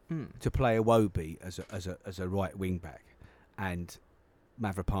gamble to play Iwobi as a right wing back, and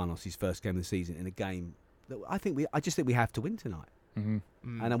Mavropanos his first game of the season in a game that I just think we have to win tonight.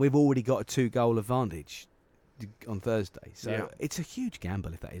 Mm-hmm. And we've already got a 2-goal advantage on Thursday, so Yeah. it's a huge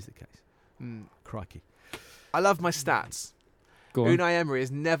gamble if that is the case. Crikey! I love my stats. Go on. Unai Emery has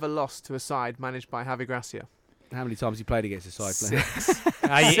never lost to a side managed by Javi Gracia. How many times he played against a side player? 6.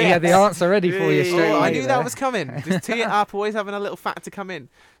 He had the answer ready for you straight away. I knew there. that was coming. Just tee it up, always having a little factor come in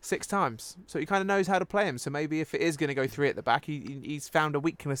 6 times. So he kind of knows how to play him. So maybe if it is going to go 3 at the back, he's found a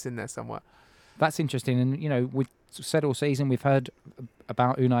weakness in there somewhere. That's interesting, and we've said all season we've heard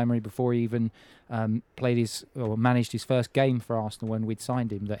about Unai Emery before he even managed his first game for Arsenal when we'd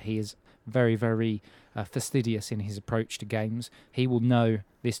signed him, that he is very, very fastidious in his approach to games. He will know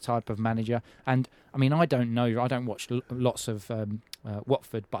this type of manager, and I mean I don't watch lots of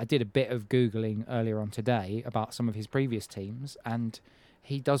Watford, but I did a bit of Googling earlier on today about some of his previous teams, and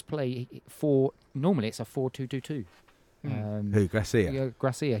he does play normally it's a 4-2-2-2. Who, Gracia? Yeah,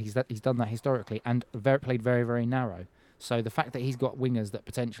 Gracia. He's done that historically and played very, very narrow. So the fact that he's got wingers that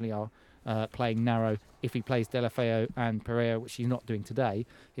potentially are playing narrow, if he plays Deulofeu and Pereira, which he's not doing today,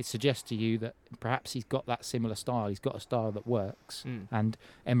 it suggests to you that perhaps he's got that similar style. He's got a style that works, and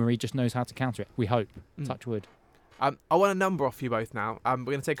Emery just knows how to counter it. We hope. Touch wood. I want a number off you both now. We're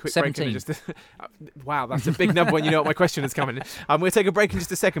going to take a quick 17. break. Wow, that's a big number when you know what my question is coming. We're going to take a break in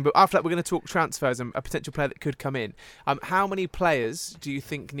just a second, but after that we're going to talk transfers and a potential player that could come in. How many players do you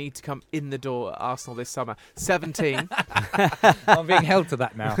think need to come in the door at Arsenal this summer? 17. I'm being held to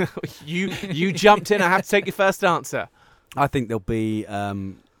that now. You jumped in. I have to take your first answer. I think there'll be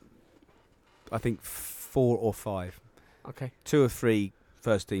 4 or 5. Okay. 2 or 3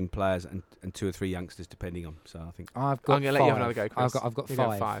 first team players and 2 or 3 youngsters, depending on. So I think I've got I'm going to let you have another go, Chris. I've got You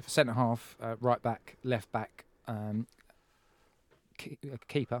go 5. Centre half, right back, left back,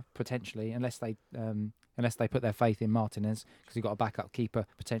 keeper potentially, unless they put their faith in Martinez, because you've got a backup keeper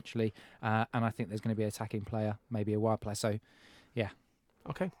potentially, and I think there's going to be an attacking player, maybe a wide player. So, yeah.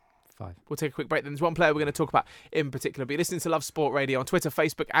 Okay. 5. We'll take a quick break. Then there's one player we're going to talk about in particular. Be listening to Love Sport Radio on Twitter,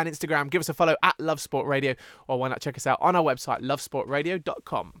 Facebook and Instagram. Give us a follow at Love Sport Radio, or why not check us out on our website,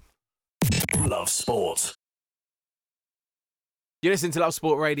 lovesportradio.com. Love Sport. You're listening to Love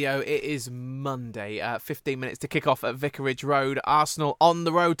Sport Radio. It is Monday, 15 minutes to kick off at Vicarage Road. Arsenal on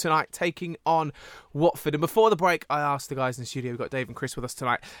the road tonight, taking on Watford. And before the break, I asked the guys in the studio, we've got Dave and Chris with us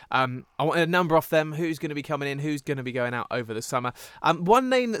tonight. I wanted a number off them, who's going to be coming in, who's going to be going out over the summer. One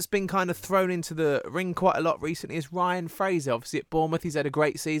name that's been kind of thrown into the ring quite a lot recently is Ryan Fraser. Obviously at Bournemouth, he's had a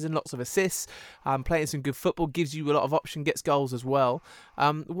great season, lots of assists, playing some good football, gives you a lot of option, gets goals as well.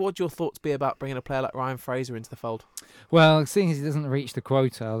 What would your thoughts be about bringing a player like Ryan Fraser into the fold? Well, seeing as he doesn't reach the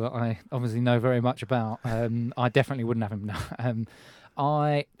quota that I obviously know very much about, I definitely wouldn't have him now.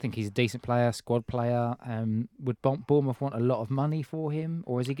 I think he's a decent player, squad player. Would Bournemouth want a lot of money for him,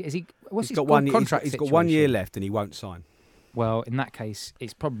 or is he? What's his contract? He's got 1 year left, and he won't sign. Well, in that case,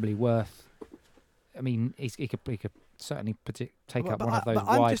 it's probably worth. I mean, he could certainly take up one of those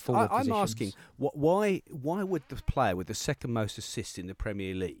wide forward positions. I'm asking, why would the player with the second most assists in the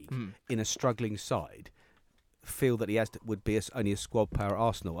Premier League in a struggling side feel that he would be only a squad player at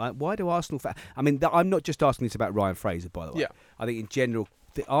Arsenal? Why do Arsenal fans... I mean, I'm not just asking this about Ryan Fraser, by the way. Yeah. I think in general,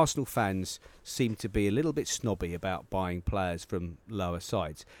 the Arsenal fans seem to be a little bit snobby about buying players from lower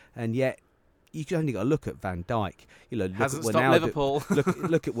sides. And yet, you've only got to look at Van Dijk. Hasn't stopped Liverpool.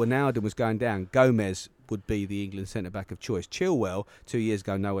 look at Wijnaldum was going down. Gomez would be the England centre-back of choice. Chilwell, 2 years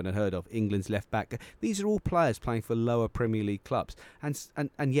ago, no one had heard of. England's left-back. These are all players playing for lower Premier League clubs.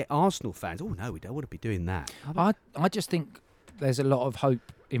 And yet Arsenal fans, oh no, we don't want to be doing that. I just think there's a lot of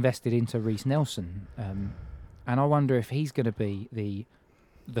hope invested into Reece Nelson. And I wonder if he's going to be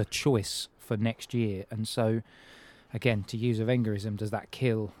the choice for next year. And so, again, to use a Wengerism, does that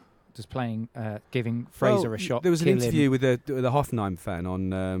kill... Does giving Fraser a shot? There was an kill interview him? with a Hoffenheim fan on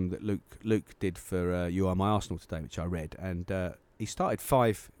that Luke did for You Are My Arsenal today, which I read, and he started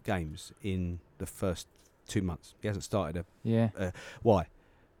 5 games in the first 2 months. He hasn't started why?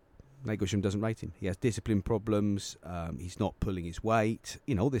 Nagelsmann doesn't rate him. He has discipline problems. He's not pulling his weight.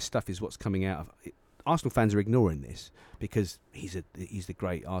 All this stuff is what's coming out of it. Arsenal fans are ignoring this because he's the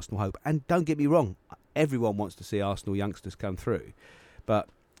great Arsenal hope. And don't get me wrong, everyone wants to see Arsenal youngsters come through. But,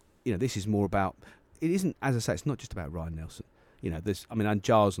 this is more about... It isn't, as I say, it's not just about Ryan Nelson. And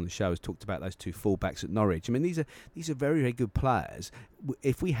Giles on the show has talked about those 2 fullbacks at Norwich. These are very, very good players.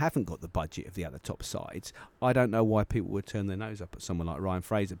 If we haven't got the budget of the other top sides, I don't know why people would turn their nose up at someone like Ryan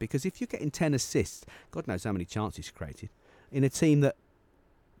Fraser. Because if you're getting 10 assists, God knows how many chances created, in a team that,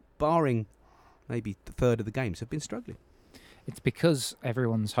 barring maybe a third of the games, have been struggling. It's because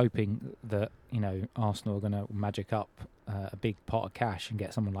everyone's hoping that, Arsenal are going to magic up a big pot of cash and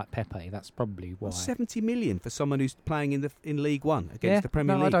get someone like Pepe. That's probably why. 70 million for someone who's playing in League One against the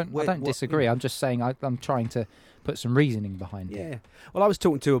Premier League. I don't disagree. I'm just saying I'm trying to put some reasoning behind it. Yeah. Well, I was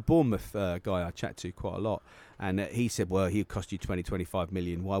talking to a Bournemouth guy I chat to quite a lot, and he said, well, he'll cost you 20-25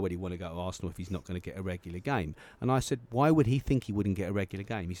 million. Why would he want to go to Arsenal if he's not going to get a regular game? And I said, why would he think he wouldn't get a regular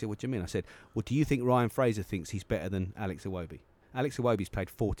game? He said, what do you mean? I said, well, do you think Ryan Fraser thinks he's better than Alex Iwobi? Alex Iwobi's played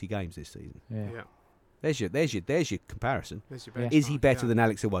 40 games this season. Yeah. There's your comparison. There's your benchmark, Is he better than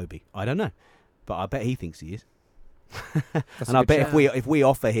Alex Iwobi? I don't know, but I bet he thinks he is. That's and I bet if we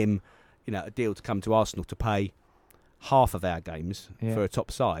offer him, a deal to come to Arsenal to pay half of our games for a top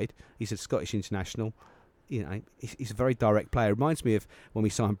side, he's a Scottish international. He's a very direct player. It reminds me of when we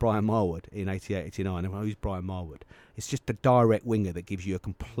signed Brian Marwood in 88-89. And who's Brian Marwood? It's just a direct winger that gives you a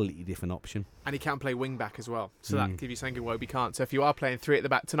completely different option. And he can play wing back as well. So that gives you something Iwobi can't. So if you are playing 3 at the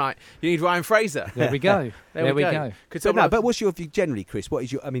back tonight, you need Ryan Fraser. There we go. there we go. But what's your view generally, Chris? What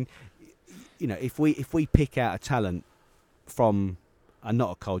is your? If we pick out a talent from,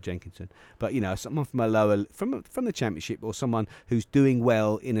 not a Cole Jenkinson, but someone from a lower from the Championship, or someone who's doing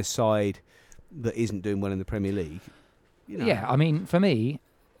well in a side that isn't doing well in the Premier League. Yeah, for me,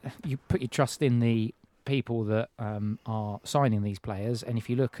 you put your trust in the people that are signing these players, and if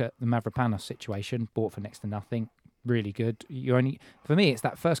you look at the Mavropanos situation, bought for next to nothing, really good. For me, it's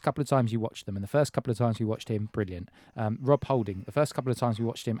that first couple of times you watch them, and the first couple of times we watched him, brilliant. Rob Holding, the first couple of times we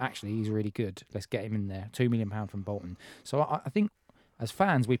watched him, actually, he's really good. Let's get him in there. £2 million from Bolton. So I think, as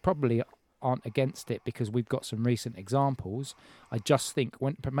fans, we probably aren't against it because we've got some recent examples. I just think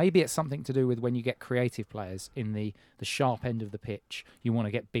maybe it's something to do with when you get creative players in the sharp end of the pitch, you want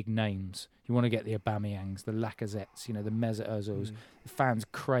to get big names. You want to get the Aubameyangs, the Lacazettes, the Mesut Ozils. The fans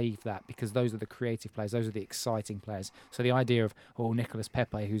crave that because those are the creative players. Those are the exciting players. So the idea of, Nicolas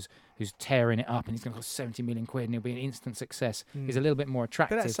Pepe, who's tearing it up and he's going to cost 70 million quid and he'll be an instant success, is a little bit more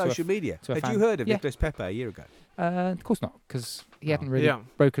attractive. But that's social media. Had you heard of Nicolas Pepe a year ago? Of course not, because he hadn't really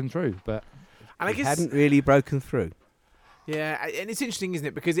broken through. But he hadn't really broken through. Yeah, and it's interesting, isn't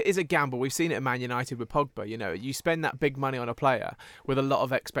it? Because it is a gamble. We've seen it at Man United with Pogba. You spend that big money on a player with a lot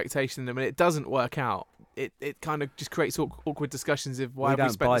of expectation, and when it doesn't work out, it kind of just creates awkward discussions of why we don't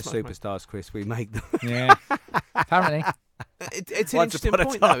spend buy this much superstars, money. Chris. We make them. Yeah, apparently. It's an interesting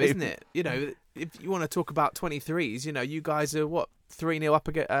point, though, isn't it? If you want to talk about 23s, you guys are 3-0 up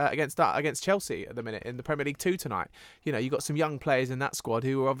against Chelsea at the minute in the Premier League 2 tonight. You've got some young players in that squad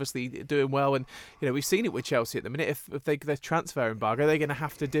who are obviously doing well, and we've seen it with Chelsea at the minute. If their transfer embargo, they're going to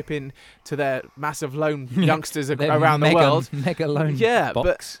have to dip in to their massive loan youngsters around the world. Mega loan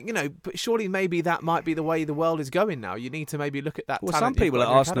box. But surely maybe that might be the way the world is going now. You need to maybe look at that. Well, some people at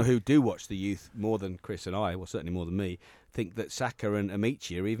Arsenal who do watch the youth more than Chris and I, well, certainly more than me, think that Saka and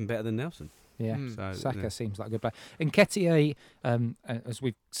Amici are even better than Nelson. Yeah, Saka seems like a good player. And Nketiah, as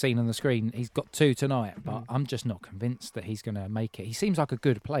we've seen on the screen, he's got 2 tonight, but I'm just not convinced that he's going to make it. He seems like a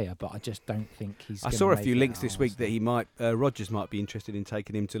good player, but I just don't think he's going to make it. I saw a few links this week that he Rodgers might be interested in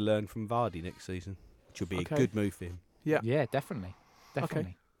taking him to learn from Vardy next season, which would be a good move for him. Yeah, definitely.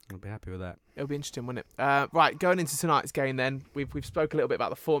 Okay. I'll be happy with that. It'll be interesting, won't it? Right, going into tonight's game then, we've spoke a little bit about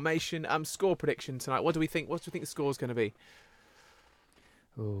the formation. Score prediction tonight. What do we think? What do you think the score's going to be?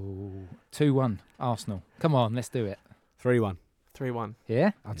 2-1 Arsenal. Come on, let's do it. 3-1. 3-1.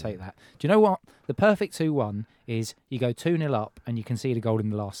 Yeah, I'll take that. Do you know what? The perfect 2-1 is you go 2-0 up and you concede a goal in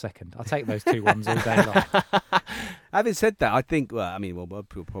the last second. I'll take those 2-1s all day long. Having said that, I think, we'll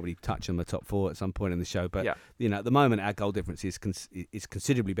probably touch on the top 4 at some point in the show, but at the moment our goal difference is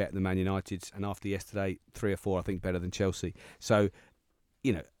considerably better than Man United's, and after yesterday, 3 or 4 I think better than Chelsea. So,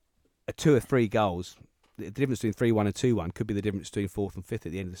 a 2 or 3 goals, the difference between 3-1 and 2-1 could be the difference between 4th and 5th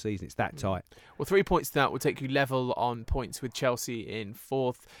at the end of the season. It's that tight. Well, 3 points tonight will take you level on points with Chelsea in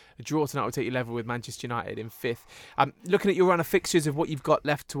 4th. A draw tonight will take you level with Manchester United in 5th. Looking at your run of fixtures of what you've got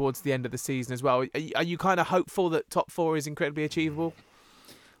left towards the end of the season as well, are you kind of hopeful that top 4 is incredibly achievable?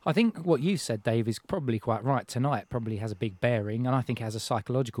 I think what you said, Dave, is probably quite right. Tonight probably has a big bearing, and I think it has a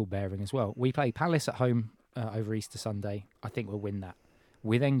psychological bearing as well. We play Palace at home over Easter Sunday. I think we'll win that.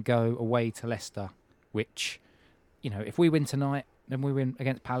 We then go away to Leicester, which, if we win tonight, then we win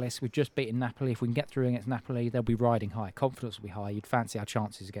against Palace. We've just beaten Napoli. If we can get through against Napoli, they'll be riding high. Confidence will be high. You'd fancy our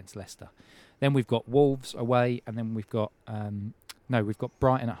chances against Leicester. Then we've got Wolves away, and then we've got we've got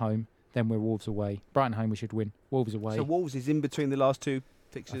Brighton at home. Then we're Wolves away. Brighton home we should win. Wolves away. So Wolves is in between the last two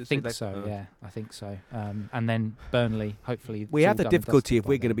fixtures? I think so, yeah. I think so. And then Burnley, hopefully. We have the difficulty if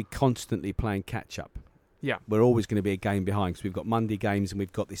we're going to be constantly playing catch-up. Yeah. We're always going to be a game behind because we've got Monday games and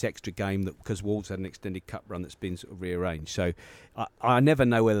we've got this extra game that because Wolves had an extended cup run that's been sort of rearranged. So I never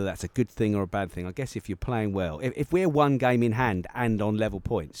know whether that's a good thing or a bad thing. I guess if you're playing well, if we're one game in hand and on level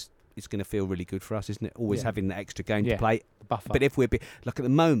points, it's going to feel really good for us, isn't it? Always having that extra game to play. Buffer. But if look at the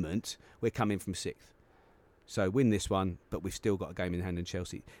moment, we're coming from 6th. So win this one, but we've still got a game in hand in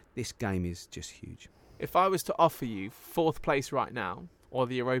Chelsea. This game is just huge. If I was to offer you 4th place right now or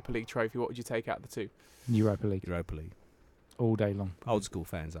the Europa League trophy, what would you take out of the two? Europa League. Europa League. All day long. Old school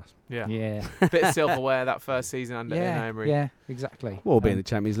fans, us. Yeah. Yeah. Bit of silverware that first season under Unai Emery. Yeah, exactly. Well, we'll be in the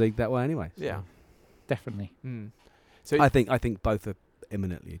Champions League that way anyway. So. Yeah. Definitely. So I think both are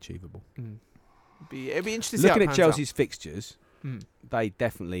eminently achievable. It'd be interesting to see Looking how it at pans Chelsea's fixtures, they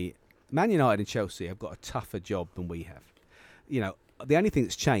definitely... Man United and Chelsea have got a tougher job than we have. The only thing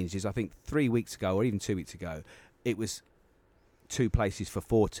that's changed is I think 3 weeks ago or even 2 weeks ago, it was 2 places for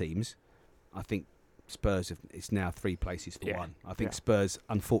 4 teams. I think Spurs, it's now 3 places for 1. I think Spurs,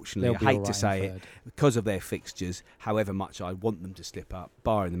 unfortunately, I hate to say it, because of their fixtures, however much I want them to slip up,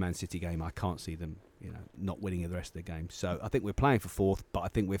 barring the Man City game, I can't see them not winning the rest of the games. So I think we're playing for 4th, but I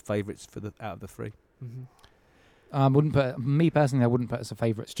think we're favourites out of the 3. I wouldn't put us as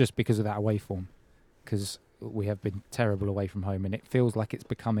favourites just because of that away form, because we have been terrible away from home, and it feels like it's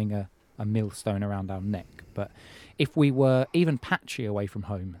becoming a millstone around our neck. But if we were even patchy away from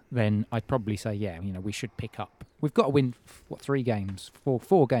home, then I'd probably say, we should pick up. We've got to win 3 games,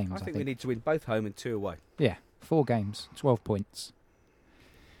 four games. I think we need to win both home and 2 away. Yeah, 4 games, 12 points.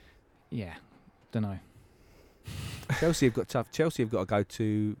 Yeah, don't know. Chelsea have got tough. Chelsea have got to go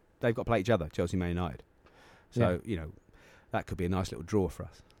to. They've got to play each other. Chelsea, Man United. So that could be a nice little draw for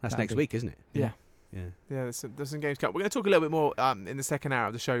us. That's next week, isn't it? Yeah. Yeah, there's some games coming. We're going to talk a little bit more in the second hour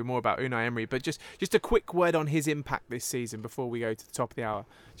of the show, more about Unai Emery, but just a quick word on his impact this season before we go to the top of the hour.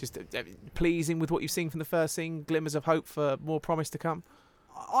 Just pleasing with what you've seen from the first scene, glimmers of hope for more promise to come?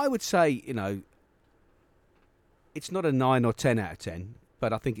 I would say, it's not a 9 or 10 out of 10,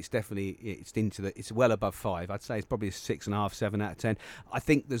 but I think it's definitely, it's well above 5. I'd say it's probably a 6.5, 7 out of 10. I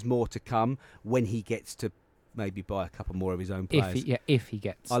think there's more to come when he gets to maybe buy a couple more of his own players. If he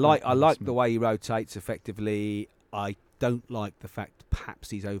gets. I like the way he rotates effectively. I don't like the fact perhaps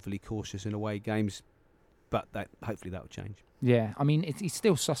he's overly cautious in away games, but hopefully that will change. Yeah, I mean, he's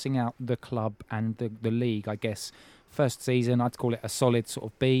still sussing out the club and the league, I guess. First season, I'd call it a solid sort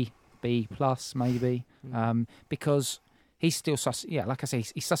of B plus maybe, because he's still like I say,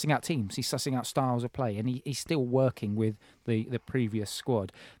 he's sussing out teams, he's sussing out styles of play, and he's still working with the previous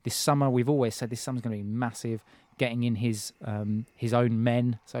squad. This summer, we've always said this summer's going to be massive, getting in his own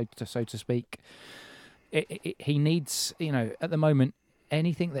men, so to speak. He needs, at the moment,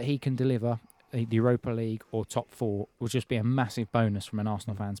 anything that he can deliver, the Europa League or top 4, will just be a massive bonus from an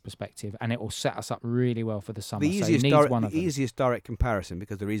Arsenal fan's perspective, and it will set us up really well for the summer. The easiest direct comparison,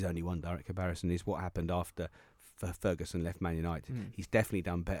 because there is only one direct comparison, is what happened after Ferguson left Man United. He's definitely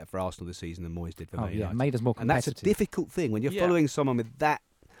done better for Arsenal this season than Moyes did for Man United. Made us more competitive. And that's a difficult thing when you're following someone with that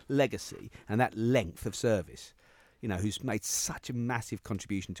legacy and that length of service, who's made such a massive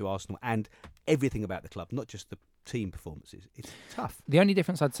contribution to Arsenal and everything about the club, not just the team performances. It's tough. The only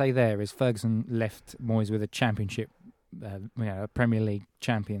difference I'd say there is Ferguson left Moyes with a championship, a Premier League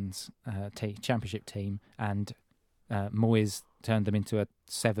championship team, and Moyes turned them into a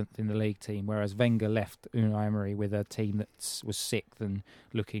 7th in the league team, whereas Wenger left Unai Emery with a team that was 6th and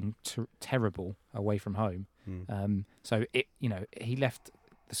looking terrible away from home. So he left.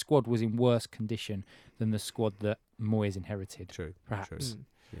 The squad was in worse condition than the squad that Moyes inherited. True, perhaps. True.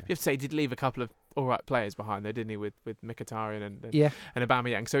 You have to say he did leave a couple of all right players behind there, didn't he, with Mkhitaryan and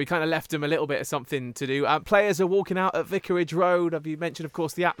Aubameyang. So he kind of left them a little bit of something to do. Players are walking out at Vicarage Road. Have you mentioned, of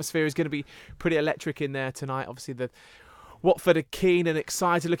course, the atmosphere is going to be pretty electric in there tonight. Obviously, Watford are keen and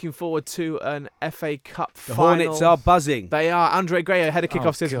excited, looking forward to an FA Cup The final. Hornets are buzzing. They are. Andre Gray ahead of kickoff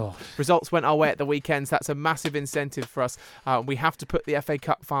Oh, says God. results went our way at the weekends. That's a massive incentive for us. We have to put the FA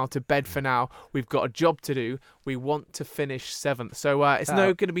Cup final to bed for now. We've got a job to do. We want to finish 7th. So it's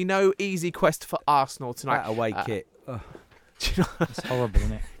going to be no easy quest for Arsenal tonight. That away kit. Do you know, It's horrible,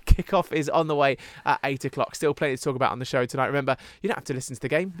 isn't it? kickoff is on the way at 8 o'clock. Still plenty to talk about on the show tonight. Remember, you don't have to listen to the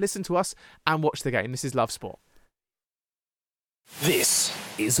game. Listen to us and watch the game. This is Love Sport. This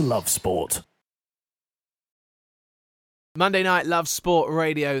is Love Sport. Monday night Love Sport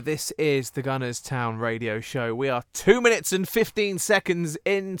Radio. This is the Gunners Town radio show. We are 2 minutes and 15 seconds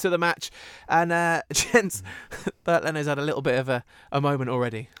into the match, and gents, Bert Leno's had a little bit of a moment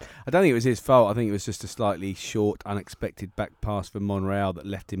already. I don't think it was his fault. I think it was just a slightly short, unexpected back pass from Monreal that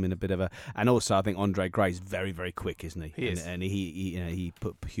left him in a bit of a. And also, I think Andre Gray's very, very quick, isn't he? He is. And he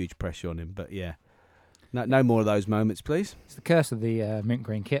put huge pressure on him. But yeah, no more of those moments, please. It's the curse of the mint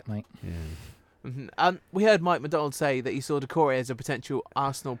green kit, mate. Yeah. Mm-hmm. We heard Mike McDonald say that he saw Decore as a potential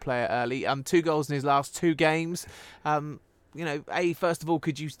Arsenal player early. 2 goals in his last 2 games. First of all,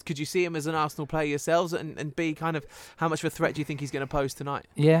 could you see him as an Arsenal player yourselves, and B, kind of how much of a threat do you think he's going to pose tonight?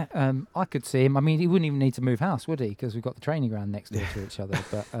 Yeah, I could see him. I mean, he wouldn't even need to move house, would he? Because we've got the training ground next door to each other.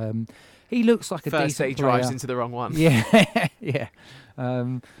 But he looks like a First decent he player. drives into the wrong one. Yeah, yeah.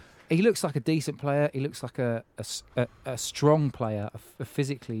 He looks like a decent player. He looks like a strong player, a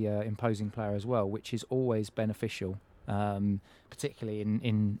physically imposing player as well, which is always beneficial, particularly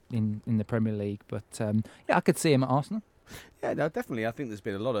in the Premier League. But I could see him at Arsenal. Yeah, no, definitely. I think there's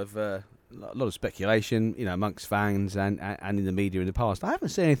been a lot of speculation, amongst fans and in the media in the past. I haven't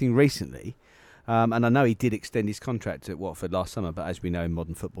seen anything recently, and I know he did extend his contract at Watford last summer. But as we know in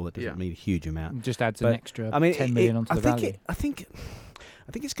modern football, that doesn't mean a huge amount. Just adds an extra 10 million onto the value. I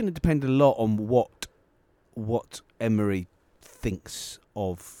think it's going to depend a lot on what Emery thinks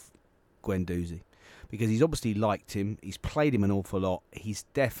of Guendouzi, because he's obviously liked him. He's played him an awful lot. He's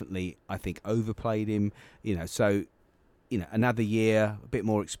definitely, I think, overplayed him. So another year, a bit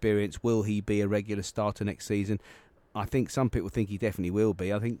more experience. Will he be a regular starter next season? I think some people think he definitely will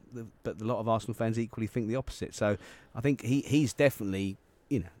be. I think, but a lot of Arsenal fans equally think the opposite. So I think he's definitely,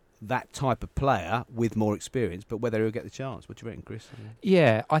 that type of player with more experience, but whether he'll get the chance. What do you reckon, Chris?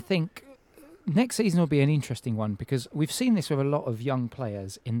 Yeah, I think next season will be an interesting one, because we've seen this with a lot of young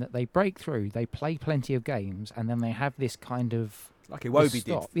players in that they break through, they play plenty of games, and then they have this kind of like Iwobi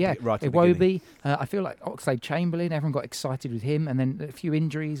did. Yeah, right at the beginning. Iwobi. I feel like Oxlade-Chamberlain, everyone got excited with him, and then a few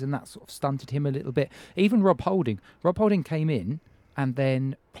injuries, and that sort of stunted him a little bit. Even Rob Holding. Rob Holding came in and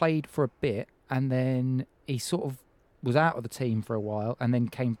then played for a bit, and then he sort of was out of the team for a while, and then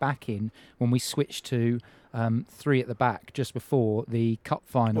came back in when we switched to 3 at the back just before the cup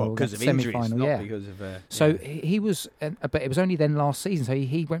final, because of semi-final. Injuries, not yeah, because of. So he was, but it was only then last season. So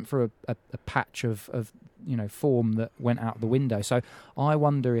he went for a patch of form that went out the window. So I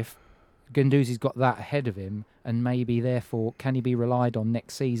wonder if Guendouzi's got that ahead of him, and maybe therefore can he be relied on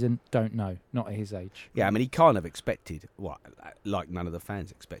next season? Don't know. Not at his age. Yeah, I mean, he can't have expected like none of the fans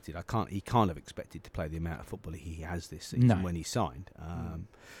expected. He can't have expected to play the amount of football he has this season when he signed.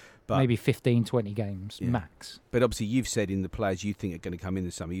 But maybe 15, 20 games max. But obviously, you've said in the players you think are going to come in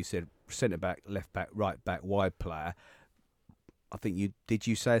this summer. You said centre back, left back, right back, wide player. I think did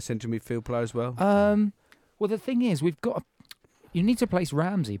you say a central midfield player as well? Well, the thing is, you need to replace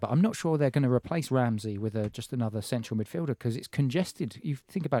Ramsey, but I'm not sure they're going to replace Ramsey with just another central midfielder, because it's congested. You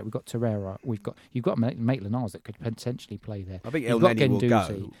think about it, we've got Torreira, you've got Maitland-Niles that could potentially play there. I think you've got Elneny will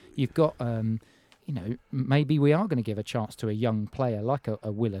Guendouzi. go. You've got, maybe we are going to give a chance to a young player like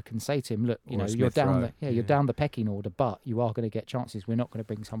a Willock and say to him, look, you're down you're down the pecking order, but you are going to get chances. We're not going to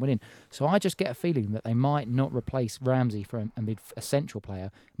bring someone in. So I just get a feeling that they might not replace Ramsey for a central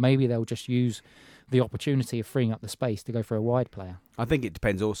player. Maybe they'll just use the opportunity of freeing up the space to go for a wide player. I think it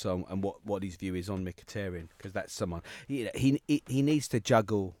depends also on what his view is on Mkhitaryan, because that's someone he needs to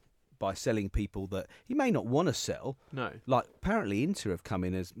juggle by selling people that he may not want to sell. No. Like, apparently Inter have come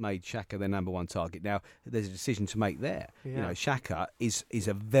in as made Xhaka their number one target. Now, there's a decision to make there. Yeah. Xhaka is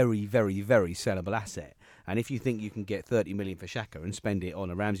a very, very, very sellable asset. And if you think you can get 30 million for Xhaka and spend it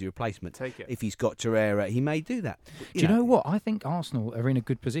on a Ramsey replacement, take it. If he's got Torreira, he may do that. Do you know what? I think Arsenal are in a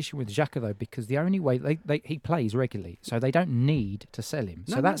good position with Xhaka, though, because the only way he plays regularly, so they don't need to sell him.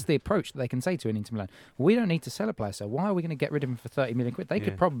 So that's the approach that they can say to an Inter Milan. Well, we don't need to sell a player, so why are we going to get rid of him for 30 million quid? They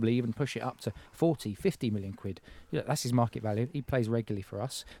could probably even push it up to 40, 50 million quid. That's his market value. He plays regularly for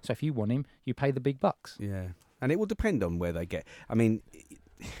us. So if you want him, you pay the big bucks. Yeah. And it will depend on where they get. I mean,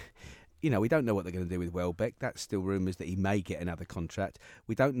 we don't know what they're going to do with Welbeck. That's still rumours that he may get another contract.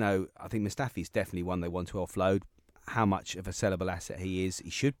 We don't know. I think Mustafi's definitely one they want to offload. how much of a sellable asset he is. He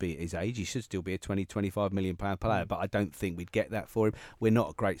should be at his age. He should still be a 20, 25 million pound player, but I don't think we'd get that for him. We're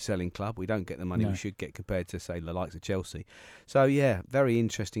not a great selling club. We don't get the money we should get compared to, say, the likes of Chelsea. So, yeah, very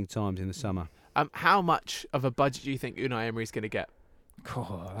interesting times in the summer. How much of a budget do you think Unai Emery's going to get?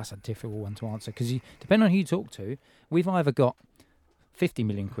 Oh, that's a difficult one to answer because depending on who you talk to, we've either got 50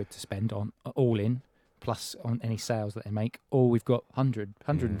 million quid to spend on all in, plus on any sales that they make, or we've got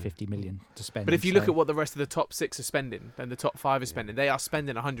 150 million to spend. But if you look at what the rest of the top 6 are spending and the top 5 are spending, they are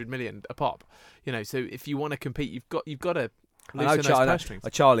spending 100 million a pop. So if you want to compete, you've got to loosen those purse strings.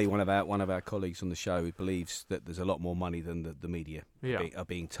 Charlie, one of our colleagues on the show, believes that there's a lot more money than the media are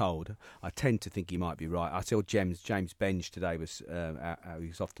being told. I tend to think he might be right. I saw James Benge today,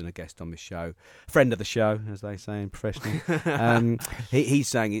 who's often a guest on this show, friend of the show, as they say in professional. He's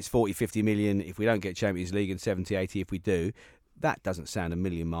saying it's 40, 50 million if we don't get Champions League and 70, 80 if we do. That doesn't sound a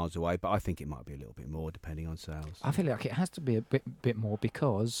million miles away, but I think it might be a little bit more depending on sales. I feel like it has to be a bit more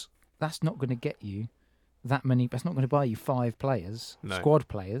because that's not going to get you that many. That's not going to buy you 5 players, squad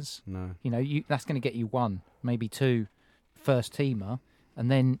players. No, that's going to get you 1, maybe 2 first teamer, and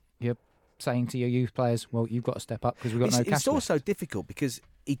then you're saying to your youth players, "Well, you've got to step up because we've got no cash." It's also difficult because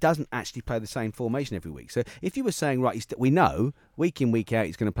he doesn't actually play the same formation every week. So if you were saying, right, we know week in, week out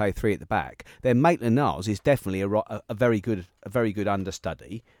he's going to play 3 at the back, then Maitland-Niles is definitely a very good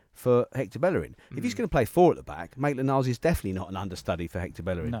understudy for Hector Bellerin. If he's going to play 4 at the back, Maitland-Niles is definitely not an understudy for Hector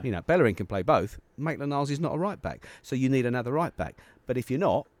Bellerin. No. Bellerin can play both. Maitland-Niles is not a right back, so you need another right back. But if you're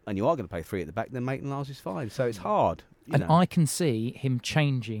not, and you are going to play 3 at the back, then Maitland-Niles is fine. So it's hard. I can see him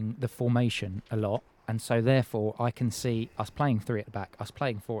changing the formation a lot. And so, therefore, I can see us playing 3 at the back, us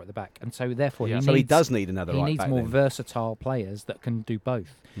playing 4 at the back. And so, therefore, he does need another right back. He needs more versatile players that can do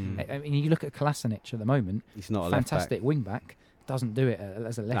both. I mean, you look at Kolasinac at the moment. He's not a fantastic wing back. Doesn't do it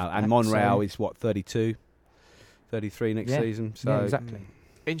as a left back. And Monreal is, 32, 33 next season. So yeah, exactly.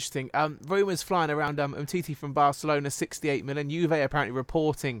 Interesting. Rumours flying around Umtiti from Barcelona, 68 million. Juve apparently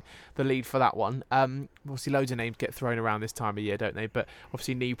reporting the lead for that one. Obviously, loads of names get thrown around this time of year, don't they? But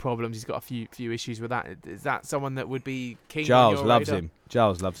obviously, knee problems. He's got a few issues with that. Is that someone that would be keen? Giles loves him.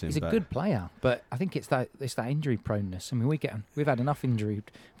 He's a good player, but I think it's that injury proneness. I mean, we've had enough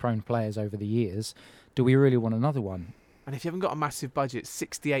injury-prone players over the years. Do we really want another one? And if you haven't got a massive budget,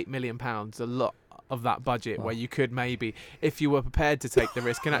 £68 million, a lot of that budget where you could maybe, if you were prepared to take the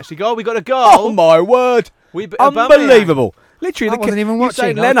risk and actually go, we got a goal. Oh my word! Unbelievable! Literally, I wasn't even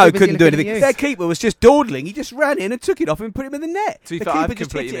watching. Leno couldn't do anything. Their keeper was just dawdling. He just ran in and took it off and put him in the net. To be the fair, keeper I've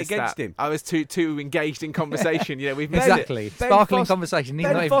just hit it against him. I was too engaged in conversation. We've missed exactly it. Sparkling conversation. He's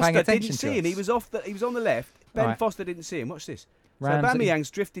not even paying attention didn't see him. He was on the left. Ben Foster didn't see him. Watch this. So Aubameyang's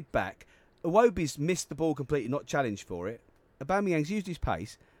drifted back. Iwobi's missed the ball completely, not challenged for it. Aubameyang's used his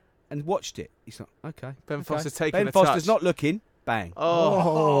pace and watched it. He's like, okay. Ben Foster's taking Ben Foster's not looking. Bang.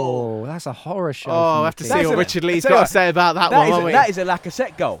 Oh, that's a horror show. Oh, I have to see what Richard Lee's got to say about that one, won't we? That is a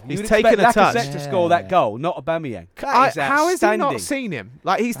Lacazette goal. He's taken a touch. Lacazette to score that goal, not Aubameyang. How has he not seen him?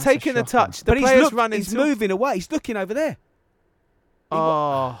 He's taken a touch. The player's running. He's moving away. He's looking over there.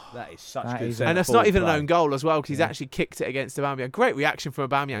 That is such good. And that's not even an own goal as well, because he's actually kicked it against Aubameyang. Great reaction from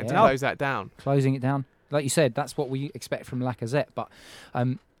Aubameyang to close that down. Closing it down. Like you said, that's what we expect from Lacazette. But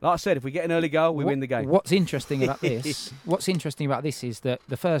like I said, if we get an early goal, we win the game. What's interesting about this? Is that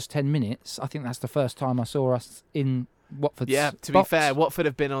the first 10 minutes, I think that's the first time I saw us in Watford's to be fair, Watford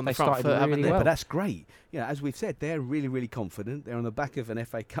have been on the front foot, haven't they? But that's great. As we've said, they're really, really confident. They're on the back of an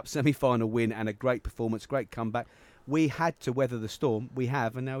FA Cup semi-final win and a great performance, great comeback. We had to weather the storm. We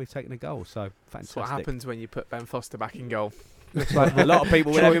have, and now we've taken a goal. So fantastic. That's what happens when you put Ben Foster back in goal. Looks like a lot of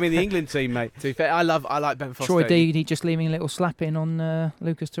people would have him in the England team, mate. To be fair, I like Ben Foster. Troy Deeney just leaving a little slap in on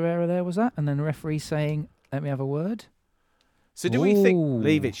Lucas Torreira there, was that? And then the referee saying, let me have a word. So do we think...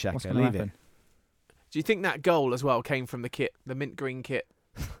 Leave it, Shaka, leave it. Do you think that goal as well came from the kit, the mint green kit?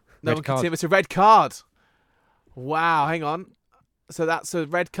 No one can see him. It's a red card. Wow, hang on. So that's a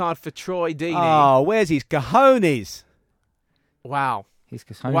red card for Troy Deeney. Oh, where's his cojones? Wow.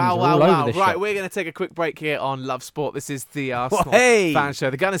 Wow. Right, we're going to take a quick break here on Love Sport. This is the Arsenal fan show,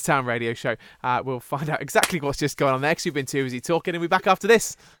 the Gunners Town radio show. We'll find out exactly what's just going on next. We've been too busy talking, and we'll be back after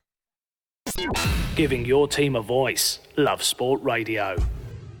this. Giving your team a voice. Love Sport Radio.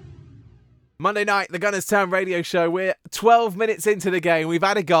 Monday night, the Gunners Town radio show. We're 12 minutes into the game. We've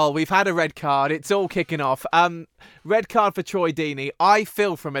had a goal. We've had a red card. It's all kicking off. Red card for Troy Deeney. I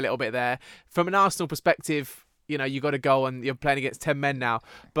feel from a little bit there. From an Arsenal perspective, you got a goal and you're playing against 10 men now.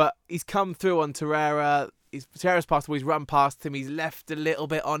 But he's come through on Torreira. Torreira's passed the ball, he's run past him, he's left a little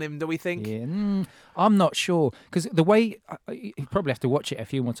bit on him, do we think? Yeah, I'm not sure, because the way you probably have to watch it a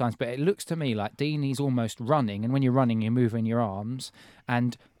few more times, but it looks to me like Deeney's almost running, and when you're running, you're moving your arms.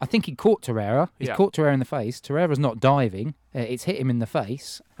 And I think he caught Torreira. He's caught Torreira in the face. Torreira's not diving; it's hit him in the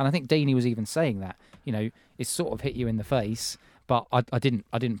face. And I think Deeney was even saying that. It's sort of hit you in the face. But I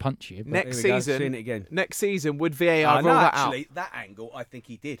didn't punch you. But Next seeing it again. Next season, would VAR roll that out? Actually, that angle, I think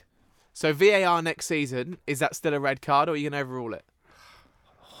he did. So VAR next season, is that still a red card, or are you going to overrule it?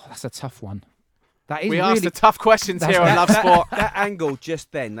 Oh, that's a tough one. That is we really... asked the tough questions here on Love Sport. That angle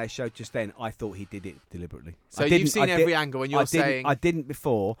they showed just then, I thought he did it deliberately. So you've seen every angle, and you're saying... I didn't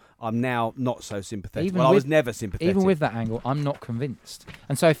before. I'm now not so sympathetic. I was never sympathetic. Even with that angle, I'm not convinced.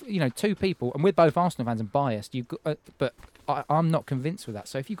 And so, if two people, and we're both Arsenal fans and biased, but I'm not convinced with that.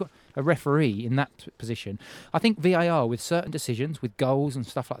 So if you've got a referee in that position, I think VAR with certain decisions, with goals and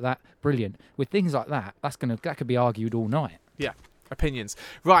stuff like that, brilliant. With things like that, that could be argued all night. Yeah. Opinions.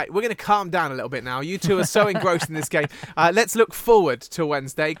 Right, we're going to calm down a little bit now. You two are so engrossed in this game. Let's look forward to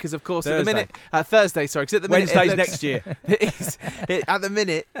Wednesday, because of course at the minute Thursday. Sorry, because at the minute Wednesday's next year. At the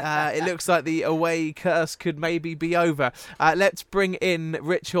minute, it looks like the away curse could maybe be over. Let's bring in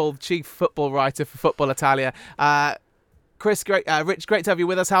Rich Hall, chief football writer for Football Italia. Chris, Rich, great to have you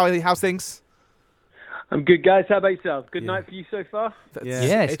with us. How's things? I'm good, guys. How about yourself? Good night for you so far?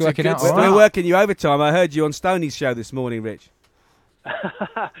 Yeah, it's working out. We're working you overtime. I heard you on Stoney's show this morning, Rich.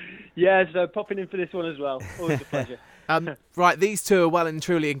 Yeah, so popping in for this one as well. Always a pleasure. Right, these two are well and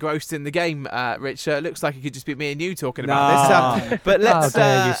truly engrossed in the game, Rich. It looks like it could just be me and you talking about this. But let's. How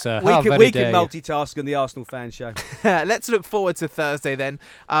dare you, sir? We can multitask on the Arsenal Fan Show. Let's look forward to Thursday then.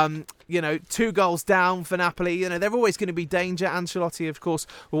 2 goals down for Napoli. They're always going to be danger. Ancelotti, of course,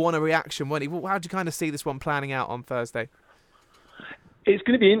 will want a reaction, won't he? How do you kind of see this one planning out on Thursday? It's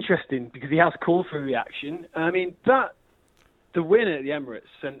going to be interesting because he has called for a reaction. I mean, the win at the Emirates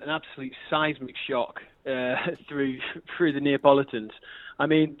sent an absolute seismic shock through the Neapolitans. I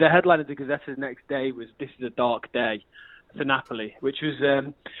mean, the headline of the Gazzetta the next day was, "This is a dark day for Napoli," which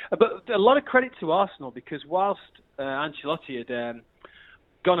was... but a lot of credit to Arsenal, because whilst Ancelotti had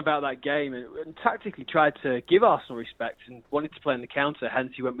gone about that game and tactically tried to give Arsenal respect and wanted to play on the counter,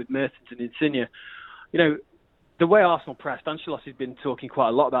 hence he went with Mertens and Insigne. The way Arsenal pressed, Ancelotti had been talking quite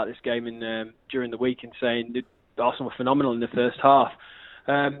a lot about this game during the week and saying that Arsenal were phenomenal in the first half.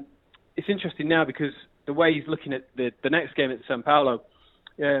 It's interesting now because the way he's looking at the next game at Sao Paulo,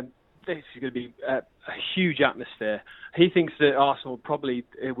 this is going to be a huge atmosphere. He thinks that Arsenal probably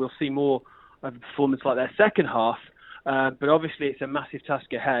will see more of a performance like their second half, but obviously it's a massive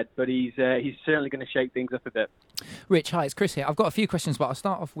task ahead, but he's certainly going to shake things up a bit. Rich, hi, it's Chris here. I've got a few questions, but I'll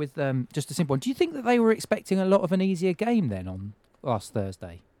start off with just a simple one. Do you think that they were expecting a lot of an easier game then on last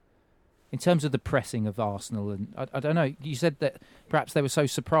Thursday? In terms of the pressing of Arsenal, and I don't know, you said that perhaps they were so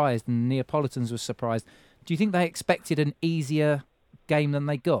surprised and the Neapolitans were surprised. Do you think they expected an easier game than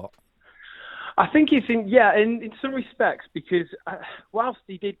they got? I think it's in some respects, because whilst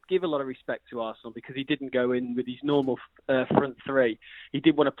he did give a lot of respect to Arsenal because he didn't go in with his normal front three, he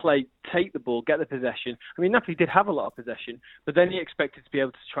did want to take the ball, get the possession. I mean, Napoli did have a lot of possession, but then he expected to be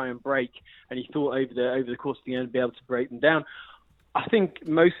able to try and break, and he thought over the course of the game to be able to break them down. I think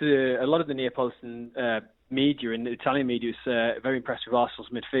a lot of the Neapolitan media and the Italian media is very impressed with Arsenal's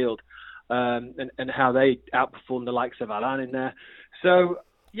midfield and how they outperformed the likes of Alan in there. So,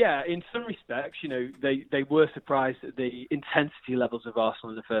 yeah, in some respects, they were surprised at the intensity levels of Arsenal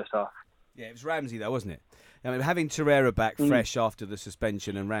in the first half. Yeah, it was Ramsey though, wasn't it? I mean, having Torreira back fresh after the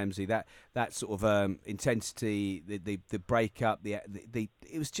suspension and Ramsey, that sort of intensity, the break-up, it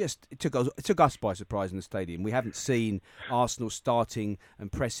took us by surprise in the stadium. We haven't seen Arsenal starting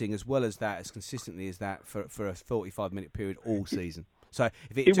and pressing as well as that, as consistently as that for a 45-minute period all season. So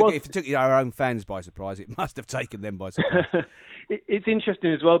if it took our own fans by surprise, it must have taken them by surprise. It's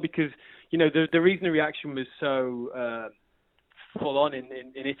interesting as well because the reason the reaction was so full on in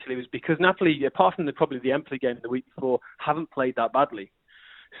Italy was because Napoli, apart from probably the Empoli game the week before, haven't played that badly.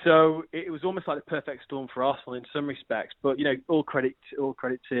 So it was almost like the perfect storm for Arsenal in some respects. But all credit to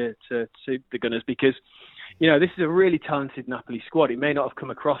the Gunners, because this is a really talented Napoli squad. It may not have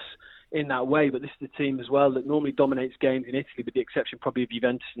come across in that way, but this is the team as well that normally dominates games in Italy, with the exception probably of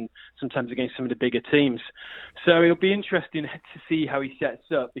Juventus and sometimes against some of the bigger teams. So it'll be interesting to see how he sets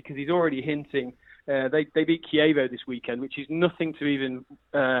up, because he's already hinting. They beat Chievo this weekend, which is nothing to even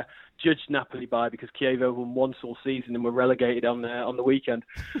judge Napoli by, because Chievo won once all season and were relegated on the weekend.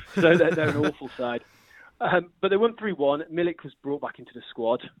 So they're an awful side. But they won 3-1. Milik was brought back into the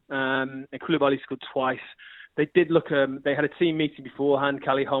squad. And Koulibaly scored twice. they did look. They had a team meeting beforehand.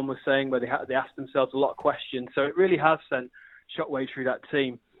 Callie-Hon was saying where they asked themselves a lot of questions. So it really has sent shockwaves through that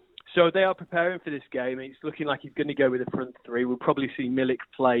team. So they are preparing for this game. It's looking like he's going to go with the front three. We'll probably see Milik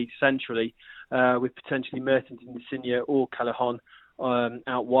play centrally with potentially Mertens, Insigne or Callie-Hon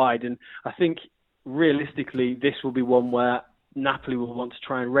out wide. And I think realistically, this will be one where Napoli will want to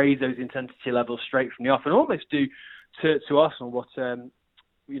try and raise those intensity levels straight from the off and almost do to Arsenal what Arsenal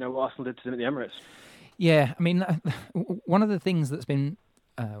did to them at the Emirates. Yeah, I mean, one of the things that's been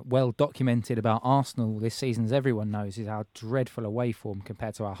well documented about Arsenal this season, as everyone knows, is our dreadful away form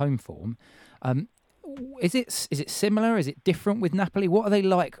compared to our home form. Is it similar? Is it different with Napoli? What are they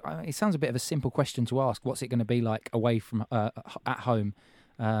like? It sounds a bit of a simple question to ask. What's it going to be like away from at home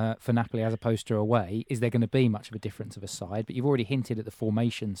for Napoli as opposed to away? Is there going to be much of a difference of a side? But you've already hinted at the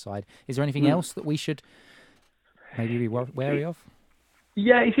formation side. Is there anything else that we should maybe be wary of?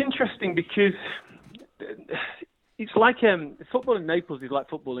 Yeah, it's interesting because it's like football in Naples is like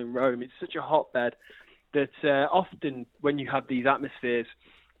football in Rome. It's such a hotbed that often when you have these atmospheres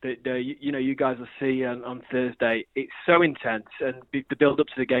that you guys will see on Thursday, it's so intense and the build-up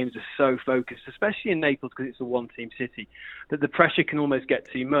to the games are so focused, especially in Naples because it's a one-team city, that the pressure can almost get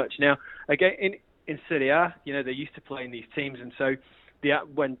too much. Now, again, in Serie A, they're used to playing these teams, and so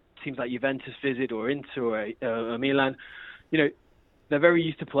when teams like Juventus visit or Inter or Milan, they're very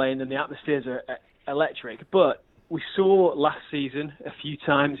used to playing and the atmospheres are electric. But we saw last season a few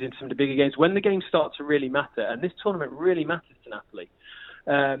times in some of the bigger games when the games start to really matter, and this tournament really matters to Napoli,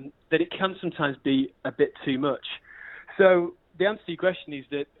 that it can sometimes be a bit too much. So the answer to your question is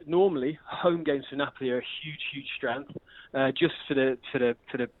that normally home games for Napoli are a huge strength, just for the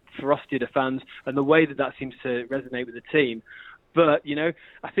ferocity of the fans and the way that seems to resonate with the team. But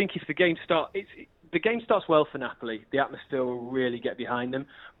I think if the game starts well for Napoli, the atmosphere will really get behind them.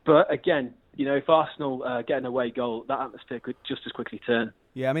 But again, if Arsenal get an away goal, that atmosphere could just as quickly turn.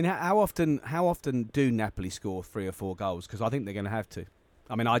 Yeah, I mean, how often do Napoli score 3 or 4 goals? Because I think they're going to have to.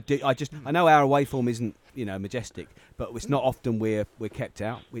 I mean, I know our away form isn't majestic, but it's not often we're kept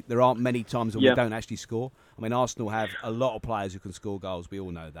out. There aren't many times when we don't actually score. I mean, Arsenal have a lot of players who can score goals. We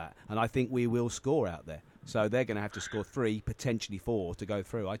all know that, and I think we will score out there. So they're going to have to score 3, potentially 4 to go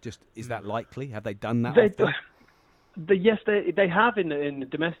through. Is that likely? Have they done that? Yes, they have in the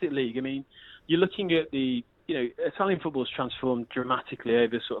domestic league. I mean, you're looking at Italian football has transformed dramatically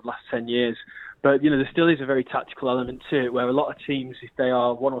over sort of last 10 years. But, there still is a very tactical element to it where a lot of teams, if they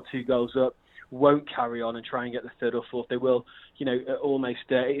are 1 or 2 goals up, won't carry on and try and get the 3rd or 4th. They will, almost,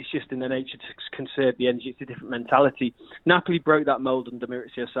 it's just in their nature to conserve the energy. It's a different mentality. Napoli broke that mould under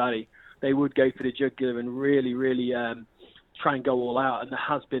Maurizio Sarri. They would go for the jugular and really try and go all out. And there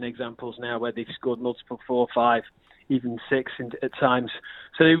has been examples now where they've scored multiple 4, 5, even 6 at times.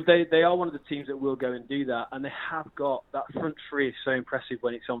 So they are one of the teams that will go and do that. And they have got that front three is so impressive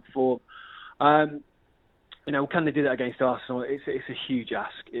when it's on form. Can they do that against Arsenal? It's a huge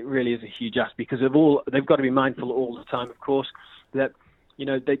ask. It really is a huge ask because they've got to be mindful all the time, of course, that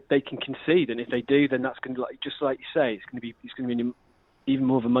they can concede, and if they do, then that's going to just like you say, it's going to be even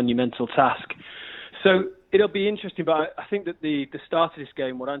more of a monumental task. So it'll be interesting, but I think that the start of this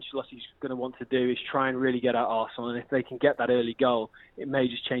game, what Ancelotti's going to want to do is try and really get at Arsenal, and if they can get that early goal, it may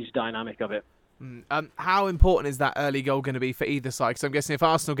just change the dynamic of it. How important is that early goal going to be for either side? Because I'm guessing if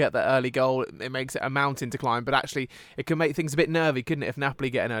Arsenal get that early goal, it makes it a mountain to climb. But actually, it can make things a bit nervy, couldn't it, if Napoli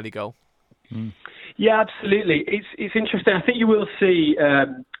get an early goal? Yeah, absolutely. It's interesting. I think you will see.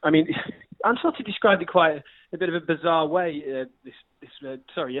 Ancelotti described it quite a bit of a bizarre way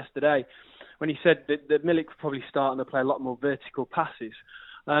yesterday, when he said that Milik would probably start and they'll play a lot more vertical passes.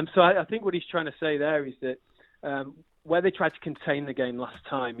 So I think what he's trying to say there is that. Where they tried to contain the game last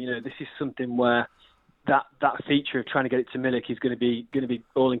time, this is something where that feature of trying to get it to Milik is going to be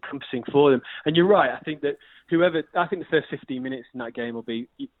all encompassing for them. And you're right. I think that the first 15 minutes in that game will be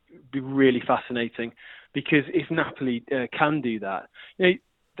really fascinating, because if Napoli can do that, they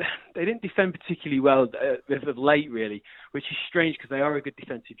didn't defend particularly well of late, really, which is strange because they are a good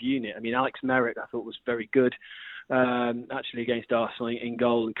defensive unit. I mean, Alex Merritt I thought was very good. Actually against Arsenal in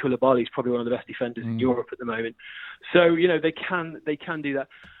goal, and Koulibaly is probably one of the best defenders in Europe at the moment. So they can do that.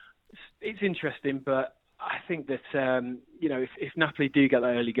 It's interesting, but I think that if Napoli do get that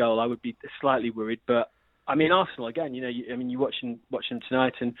early goal, I would be slightly worried. But I mean, Arsenal again. You're watching them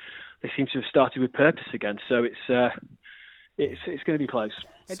tonight, and they seem to have started with purpose again. So it's going to be close.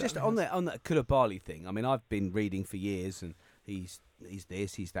 Yeah, just on that Koulibaly thing. I mean, I've been reading for years, and he's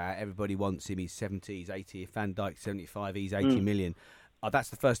this, he's that. Everybody wants him. He's 70, he's 80. If Van Dijk 75, he's 80 million. That's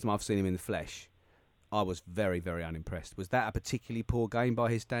the first time I've seen him in the flesh. I was very, very unimpressed. Was that a particularly poor game by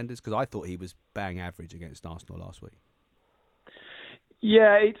his standards? Because I thought he was bang average against Arsenal last week.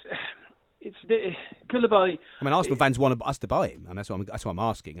 Yeah, it's Koulibaly. I mean, Arsenal fans want us to buy him, and that's what I'm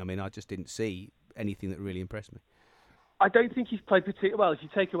asking. I mean, I just didn't see anything that really impressed me. I don't think he's played particularly well. If you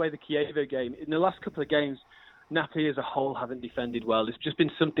take away the Chievo game, in the last couple of games, Napoli as a whole haven't defended well. There's just been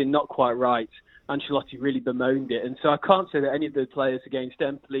something not quite right. Ancelotti really bemoaned it, and so I can't say that any of the players against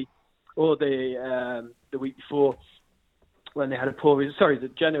Empoli or the week before when they had the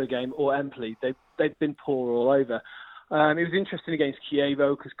Genoa game or Empoli, they've been poor all over. It was interesting against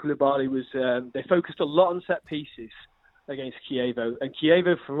Chievo because Koulibaly was. They focused a lot on set pieces against Chievo, and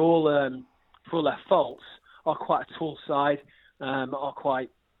Chievo, for all their faults, are quite a tall side, are quite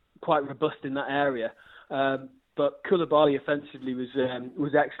robust in that area. But Koulibaly offensively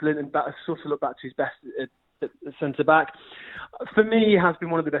was excellent and sort of looked back to his best at centre back. For me, he has been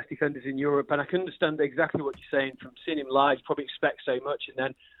one of the best defenders in Europe, and I can understand exactly what you're saying. From seeing him live, you probably expect so much, and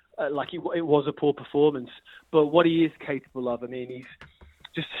then it was a poor performance. But what he is capable of, I mean, he's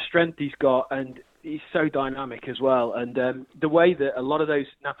just the strength he's got, and he's so dynamic as well. And the way that a lot of those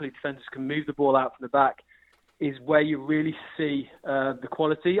Napoli defenders can move the ball out from the back is where you really see the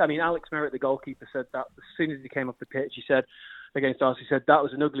quality. I mean, Alex Merritt, the goalkeeper, said that as soon as he came off the pitch, he said, against Arsenal, he said that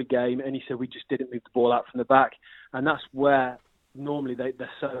was an ugly game, and he said we just didn't move the ball out from the back. And that's where normally they're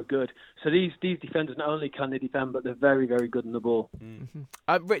so good. So these defenders, not only can they defend, but they're very, very good on the ball.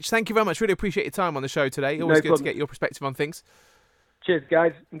 Mm-hmm. Rich, thank you very much. Really appreciate your time on the show today. Always good to get your perspective on things. Cheers,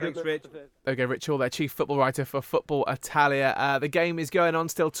 guys. Thanks, Rich. Okay, Rich Hall, their chief football writer for Football Italia. The game is going on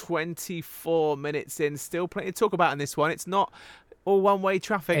still 24 minutes in. Still plenty to talk about in this one. It's not all one-way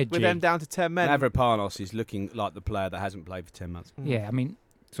traffic Edgy. with them down to 10 men. Mavropanos is looking like the player that hasn't played for 10 months. Yeah, I mean,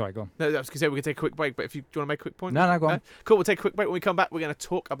 sorry, go on. No, I was going to say we could take a quick break, but do you want to make a quick point? No, go on. Cool, we'll take a quick break. When we come back, we're going to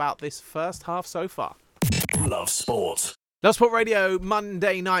talk about this first half so far. Love Sport. Love Sport Radio,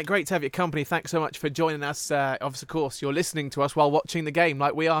 Monday night. Great to have your company. Thanks so much for joining us. Of course, you're listening to us while watching the game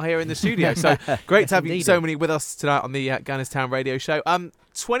like we are here in the studio. So great to have you so many with us tonight on the Gunners Town radio show.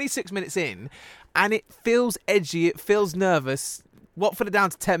 26 minutes in, and it feels edgy. It feels nervous. Watford are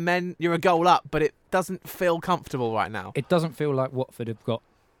down to 10 men. You're a goal up, but it doesn't feel comfortable right now. It doesn't feel like Watford have got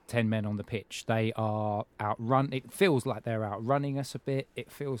 10 men on the pitch. They are outrun. It feels like they're outrunning us a bit.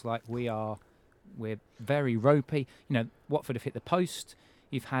 It feels like we're very ropey. You know, Watford have hit the post.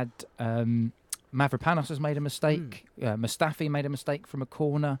 You've had Mavropanos has made a mistake. Mustafi made a mistake from a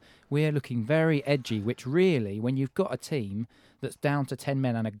corner. We're looking very edgy, which really, when you've got a team that's down to 10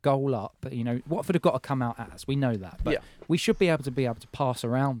 men and a goal up, you know, Watford have got to come out at us. We know that. But we should be able to pass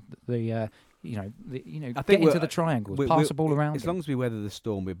around I think get into the triangles, pass the ball around. As long as we weather the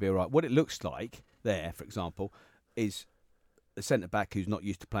storm, we'll be all right. What it looks like there, for example, is a centre-back who's not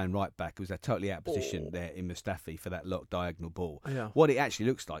used to playing right-back, who's totally out of position there in Mustafi for that diagonal ball. Yeah. What it actually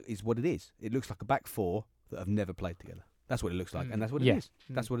looks like is what it is. It looks like a back four that have never played together. That's what it looks like, and that's what it is.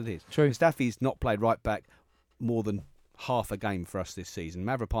 That's what it is. True. Mustafi's not played right-back more than half a game for us this season.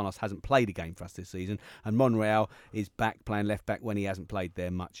 Mavropanos hasn't played a game for us this season, and Monreal is back playing left-back when he hasn't played there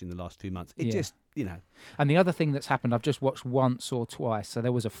much in the last 2 months. It just, you know. And the other thing that's happened, I've just watched once or twice. So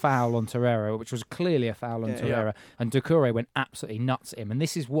there was a foul on Torreira, which was clearly a foul on Torreira, and Doucouré went absolutely nuts at him. And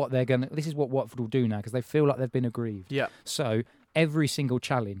this is what Watford will do now because they feel like they've been aggrieved. Yeah. So every single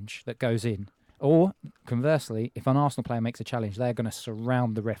challenge that goes in, or conversely, if an Arsenal player makes a challenge, they're going to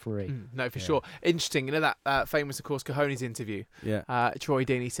surround the referee. No, for sure. Interesting. You know that famous, of course, Cahone's interview? Yeah. Troy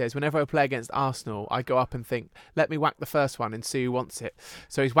Deeney says, whenever I play against Arsenal, I go up and think, let me whack the first one and see who wants it.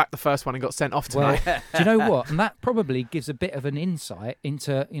 So he's whacked the first one and got sent off tonight. Well, do you know what? And that probably gives a bit of an insight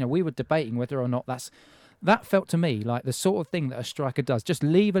into, you know, we were debating whether or not that felt to me like the sort of thing that a striker does. Just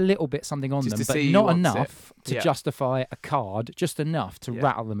leave a little bit something on them, but not enough to justify a card, just enough to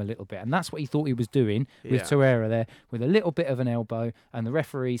rattle them a little bit. And that's what he thought he was doing with Torreira there, with a little bit of an elbow. And the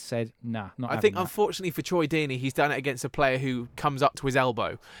referee said, nah, not I think, unfortunately for Troy Deeney, he's done it against a player who comes up to his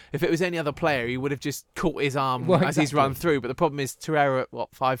elbow. If it was any other player, he would have just caught his arm as he's run through. But the problem is Torreira,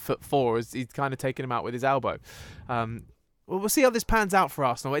 5'4", he's kind of taken him out with his elbow. Well, we'll see how this pans out for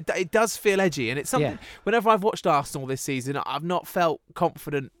Arsenal. It does feel edgy, and it's something. Whenever I've watched Arsenal this season, I've not felt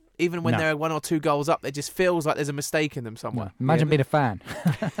confident. Even when they're 1 or 2 goals up, it just feels like there's a mistake in them somewhere. No. Imagine being a fan.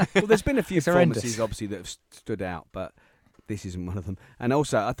 Well, there's been a few performances, obviously, that have stood out, but this isn't one of them. And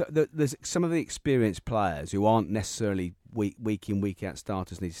also, I there's some of the experienced players who aren't necessarily week in, week out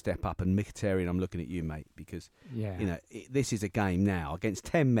starters need to step up. And Mkhitaryan, I'm looking at you, mate, because you know this is a game now against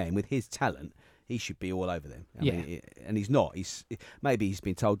 10 men with his talent. He should be all over them. I mean, and he's not. Maybe he's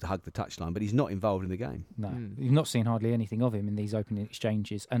been told to hug the touchline, but he's not involved in the game. No, you've not seen hardly anything of him in these opening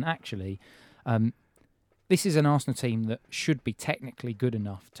exchanges. And actually, this is an Arsenal team that should be technically good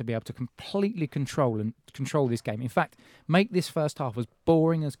enough to be able to completely control this game. In fact, make this first half as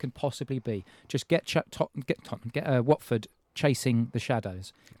boring as can possibly be. Just get Watford chasing the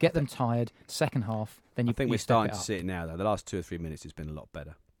shadows. Get them tired. Second half, then you. I think you we're step starting it to up. see it now, though. The last 2 or 3 minutes has been a lot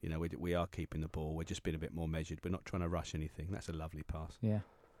better. You know, we are keeping the ball. We're just being a bit more measured. We're not trying to rush anything. That's a lovely pass. Yeah.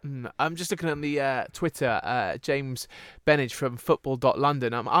 I'm just looking on the Twitter. James Bennage from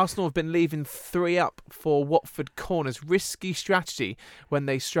Football.London. Arsenal have been leaving 3 up for Watford corners. Risky strategy when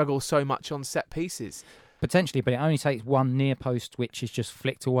they struggle so much on set pieces. Potentially, but it only takes one near post which is just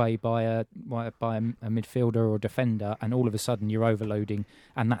flicked away by a midfielder or defender, and all of a sudden you're overloading,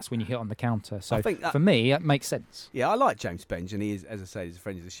 and that's when you hit on the counter. So I think for me, that makes sense. Yeah, I like James Benge, and he is, as I say, he's a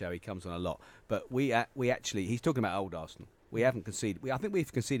friend of the show. He comes on a lot, but we actually, he's talking about old Arsenal. We haven't conceded. I think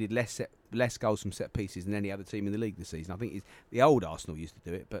we've conceded less goals from set pieces than any other team in the league this season. I think the old Arsenal used to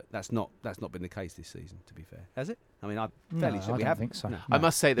do it, but that's not been the case this season. To be fair, has it? I mean, I'm fairly sure we haven't. Think so. No. I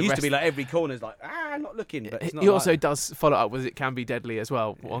must say It used to be like every corner's like not looking. But it's not he like also that. does follow up with it can be deadly as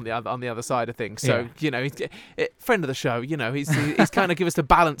well on the other side of things. So friend of the show, he's kind of give us the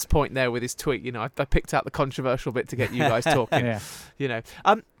balance point there with his tweet. I picked out the controversial bit to get you guys talking.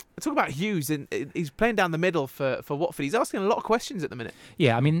 Talk about Hughes, and he's playing down the middle for Watford. He's asking a lot of questions at the minute.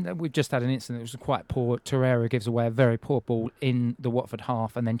 Yeah, I mean, we've just had an incident that was quite poor. Torreira gives away a very poor ball in the Watford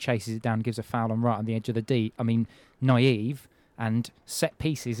half and then chases it down and gives a foul on right on the edge of the D. I mean, naive, and set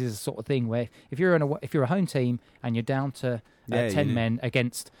pieces is a sort of thing where if you're a home team and you're down to 10 men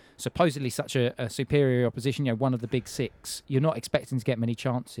against supposedly such a superior opposition, one of the big 6, you're not expecting to get many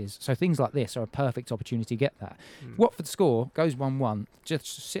chances. So things like this are a perfect opportunity to get that. Watford score, goes 1-1, just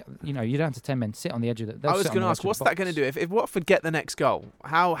sit, you're down to 10 men, sit on the edge of it. I was going to ask, what's that going to do? If Watford get the next goal,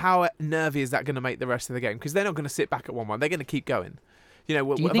 how nervy is that going to make the rest of the game? Because they're not going to sit back at 1-1. They're going to keep going. Do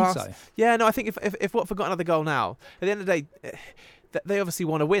you think so? Yeah, no, I think if Watford got another goal now, at the end of the day, they obviously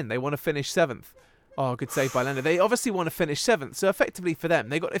want to win. They want to finish 7th. Oh, good save by Leonard. They obviously want to finish 7th. So effectively for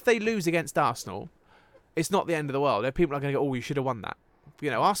them, if they lose against Arsenal, it's not the end of the world. People are going to go, you should have won that.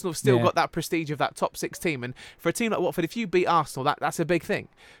 Arsenal have still got that prestige of that top 6 team. And for a team like Watford, if you beat Arsenal, that's a big thing.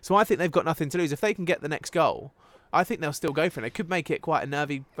 So I think they've got nothing to lose. If they can get the next goal, I think they'll still go for it. It could make it quite a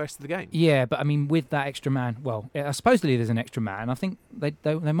nervy rest of the game. Yeah, but I mean, with that extra man, supposedly there's an extra man. I think they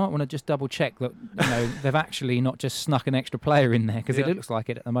might want to just double check that they've actually not just snuck an extra player in there, because it looks like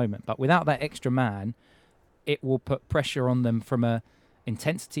it at the moment. But without that extra man, it will put pressure on them from a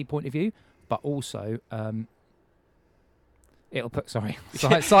intensity point of view, but also it'll put silence.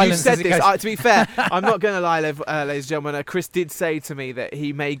 You said this. To be fair, I'm not going to lie, ladies and gentlemen. Chris did say to me that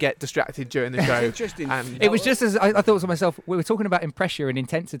he may get distracted during the show. Interesting. It was just as I thought to myself, we were talking about pressure and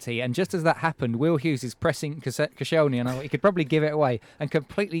intensity, and just as that happened, Will Hughes is pressing Koscielny, and I thought he could probably give it away and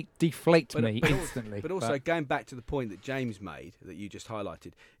completely deflate me instantly. But also, going back to the point that James made, that you just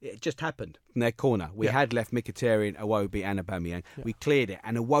highlighted, it just happened in their corner. We had left Mkhitaryan, Iwobi and Aubameyang. Yeah. We cleared it,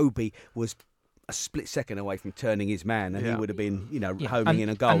 and Iwobi was a split second away from turning his man, and he would have been, homing in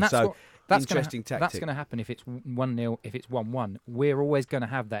a goal. So interesting tactic. That's going to happen if it's 1-0, if it's 1-1. We're always going to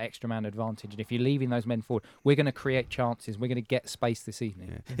have that extra man advantage, and if you're leaving those men forward, we're going to create chances. We're going to get space this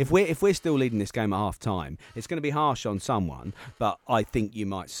evening. Yeah. If we're still leading this game at half time, it's going to be harsh on someone, but I think you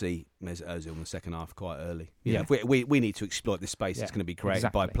might see Mesut Ozil in the second half quite early. If we need to exploit the space that's going to be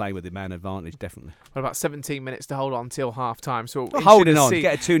created by playing with the man advantage, definitely. What about 17 minutes to hold on till half time? So holding on,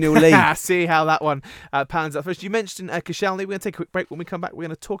 get a 2-0 lead. See how that one pans out. First, you mentioned Koscielny. We're going to take a quick break. When we come back, we're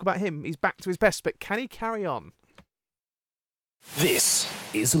going to talk about him. He's back to his best, but can he carry on? This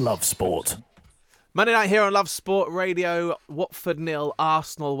is Love Sport. Monday night here on Love Sport Radio. Watford 0,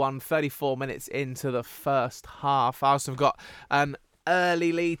 Arsenal 1, 34 minutes into the first half. Arsenal have got an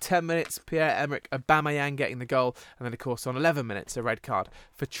early lead, 10 minutes, Pierre-Emerick Aubameyang getting the goal, and then of course on 11 minutes a red card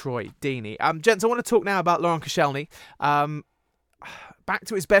for Troy Deeney. Gents, I want to talk now about Laurent Koscielny. Back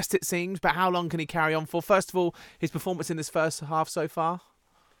to his best it seems, but how long can he carry on for? First of all, his performance in this first half so far?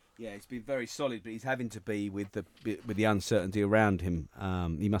 Yeah, it's been very solid, but he's having to be with the uncertainty around him.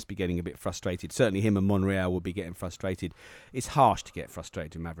 He must be getting a bit frustrated. Certainly him and Monreal will be getting frustrated. It's harsh to get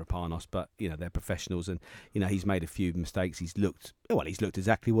frustrated with Mavropanos, but they're professionals, and he's made a few mistakes. He's looked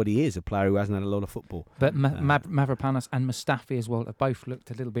exactly what he is, a player who hasn't had a lot of football. But Mavropanos and Mustafi as well have both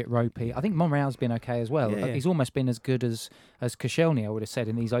looked a little bit ropey. I think Monreal's been okay as well. Yeah. He's almost been as good as Koscielny, I would have said,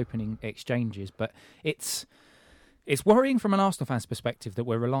 in these opening exchanges, but it's worrying from an Arsenal fan's perspective that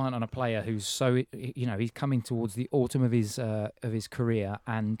we're reliant on a player who's so, he's coming towards the autumn of his career,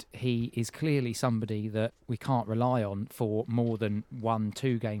 and he is clearly somebody that we can't rely on for more than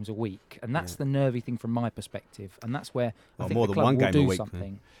 1-2 games a week, and that's the nervy thing from my perspective, and that's where I think more the than club one will game do a week,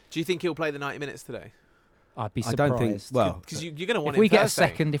 something. Do you think he'll play the 90 minutes today? I'd be I surprised. don't think. Well, Because you're going to want if we it get Thursday.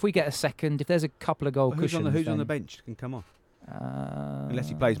 a second, if there's a couple of goal who's cushions, on the then, bench can come on? Unless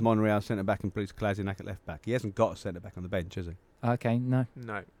he Uh, plays Monreal centre back and plays Kolasinac at left back. He hasn't got a centre back on the bench, has he? Okay, no.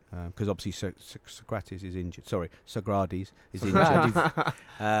 No. Because obviously Socrates is injured. Sorry, Socrates is injured.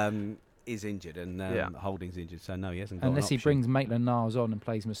 Is injured and Holding's injured. So no, he hasn't got Unless an he brings Maitland-Niles on and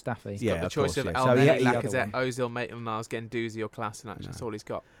plays Mustafi. Yeah, Got the of choice course, of yeah. El So Neni, he- Lacazette, Ozil, Maitland-Niles, Guendouzi or Kolasinac. That's all he's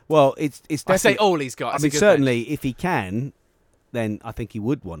got. Well, it's I say definitely. all he's got. I That's a mean, good certainly, if he can, then I think he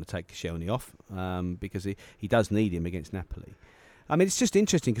would want to take Koscielny off because he does need him against Napoli. I mean, it's just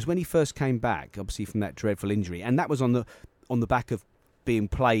interesting because when he first came back, obviously from that dreadful injury, and that was on the back of being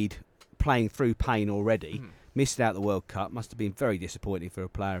playing through pain already. Missed out the World Cup. Must have been very disappointing for a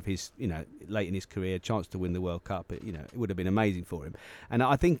player of his, late in his career, chance to win the World Cup. But, it would have been amazing for him. And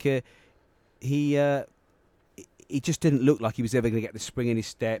I think he just didn't look like he was ever going to get the spring in his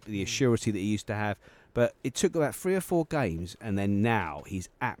step, the assurity that he used to have. But it took about 3 or 4 games, and then now he's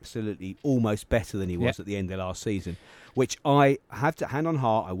absolutely almost better than he was at the end of last season, which I have to, hand on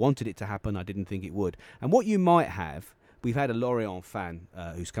heart, I wanted it to happen. I didn't think it would. And what you might have, we've had a Lorient fan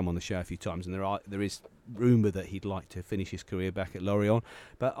who's come on the show a few times, and there is rumour that he'd like to finish his career back at Lorient.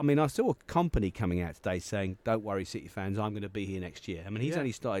 But, I mean, I saw a company coming out today saying, don't worry, City fans, I'm going to be here next year. I mean, he's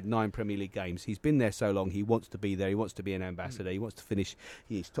only started 9 Premier League games. He's been there so long, he wants to be there. He wants to be an ambassador. He wants to finish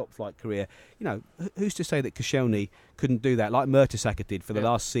his top-flight career. Who's to say that Koscielny couldn't do that, like Mertesacker did for the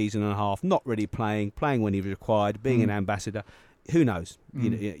last season and a half, not really playing when he was required, being an ambassador. Who knows?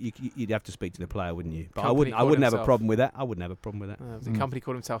 You'd have to speak to the player, wouldn't you? But I wouldn't have a problem with that. I wouldn't have a problem with that. The company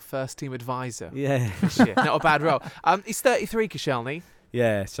called himself First Team Advisor. Yeah. This year. Not a bad role. He's 33, Koscielny.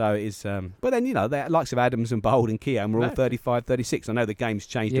 Yeah, so it's... but then, the likes of Adams and Bold and Keown were all 35, 36. I know the game's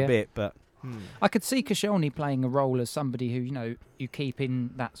changed a bit, but... I could see Koscielny playing a role as somebody who, you keep in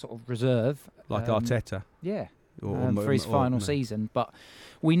that sort of reserve. Like Arteta. Yeah. Or for his final season. But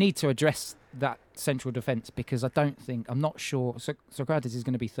we need to address that central defence because I'm not sure. Socrates is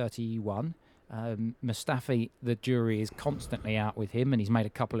going to be 31. Mustafi, the jury is constantly out with him, and he's made a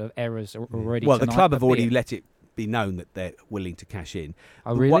couple of errors already. Well, tonight, the club have already let it be known that they're willing to cash in.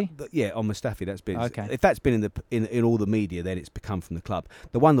 Oh, really? On Mustafi, that's been. Okay. If that's been in all the media, then it's become from the club.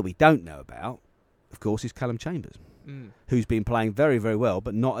 The one that we don't know about, of course, is Callum Chambers, who's been playing very, very well,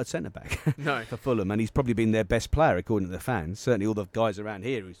 but not at centre back for Fulham, and he's probably been their best player according to the fans. Certainly, all the guys around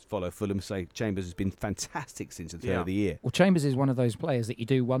here who follow Fulham say Chambers has been fantastic since the turn of the year. Well, Chambers is one of those players that you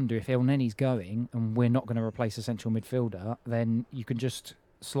do wonder if El Neni's going and we're not going to replace a central midfielder, then you can just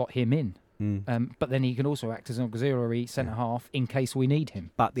slot him in. But then he can also act as an auxiliary centre half in case we need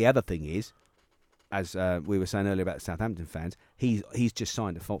him. But the other thing is, as we were saying earlier about the Southampton fans, he's just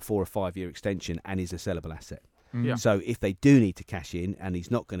signed a 4 or 5 year extension and is a sellable asset. Yeah. So if they do need to cash in and he's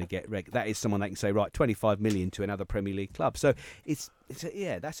not going to get that is someone they can say, right, 25 million to another Premier League club. So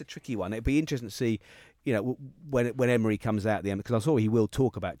that's a tricky one. It'd be interesting to see, when Emery comes out at the end, because I saw he will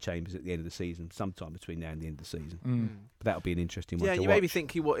talk about Chambers at the end of the season, sometime between now and the end of the season. But that'll be an interesting one to watch. Yeah, you maybe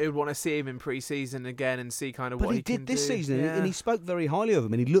think he would want to see him in pre-season again and see kind of what he can do. But he did this season, yeah. and he spoke very highly of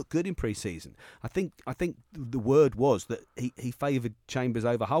him, and he looked good in pre-season. I think the word was that he favoured Chambers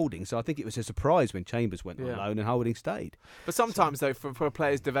over Holding, so I think it was a surprise when Chambers went on loan and Holding stayed. But sometimes, though, from a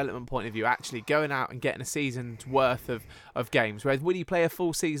player's development point of view, actually going out and getting a season's worth of games, whereas would he play a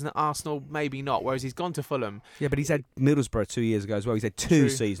full season at Arsenal? Maybe not, whereas he's gone to Fulham. Yeah, but he's had Middlesbrough 2 years ago as well. He's had 2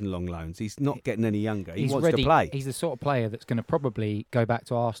 season-long loans. He's not getting any younger. He wants to play. He's the sort of player that's going to probably go back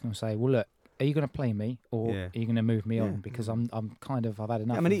to Arsenal and say, well, look, are you going to play me or are you going to move me on? Because I've had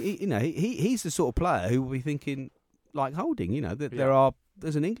enough. I mean, he's the sort of player who will be thinking, like Holding, that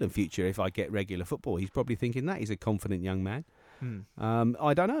there's an England future if I get regular football. He's probably thinking that. He's a confident young man.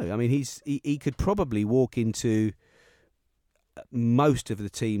 I don't know. I mean, he could probably walk into most of the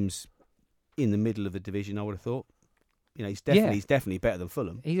teams in the middle of the division, I would have thought. He's definitely better than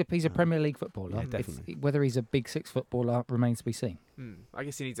Fulham. He's a Premier League footballer. Yeah, definitely. Whether he's a Big Six footballer remains to be seen. I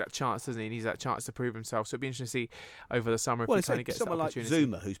guess he needs that chance, doesn't he? He needs that chance to prove himself. So it'd be interesting to see over the summer if Well, he kind of gets someone that like opportunity.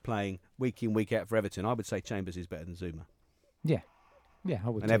 Zuma, who's playing week in, week out for Everton, I would say Chambers is better than Zuma. Yeah, I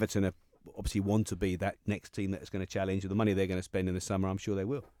would. And Everton obviously want to be that next team that's going to challenge. With the money they're going to spend in the summer, I'm sure they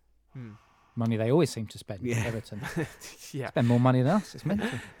will. Money they always seem to spend. Yeah. Everton. Yeah, spend more money than us. It's mental.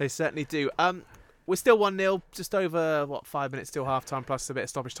 They certainly do. We're still 1-0, just over 5 minutes till half time, plus a bit of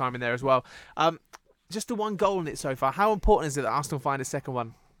stoppage time in there as well. Just the one goal in it so far. How important is it that Arsenal find a second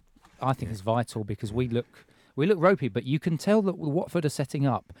one? I think it's vital because we look ropey, but you can tell that Watford are setting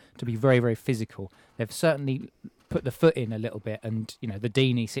up to be very, very physical. They've certainly put the foot in a little bit. And the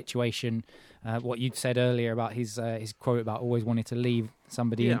Deeney situation, what you'd said earlier about his quote about always wanting to leave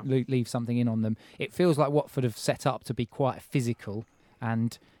somebody leave something in on them. It feels like Watford have set up to be quite physical,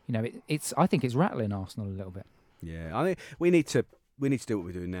 and I think it's rattling Arsenal a little bit. Yeah, I think we need to do what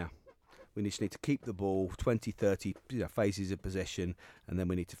we're doing now. We just need to keep the ball 20, 30 phases of possession, and then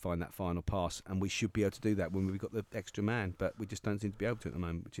we need to find that final pass. And we should be able to do that when we've got the extra man, but we just don't seem to be able to at the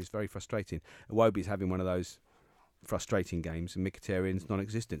moment, which is very frustrating. Iwobi's having one of those frustrating games, and Mkhitaryan's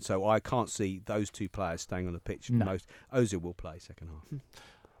non-existent. So I can't see those two players staying on the pitch. No. Ozil will play second half.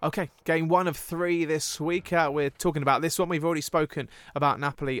 Okay, game 1 of 3 this week. We're talking about this one. We've already spoken about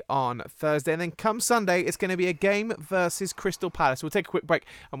Napoli on Thursday. And then come Sunday, it's going to be a game versus Crystal Palace. We'll take a quick break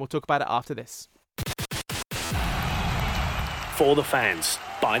and we'll talk about it after this. For the fans,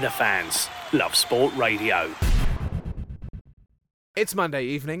 by the fans. Love Sport Radio. It's Monday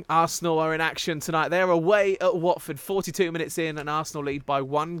evening. Arsenal are in action tonight. They're away at Watford, 42 minutes in, and Arsenal lead by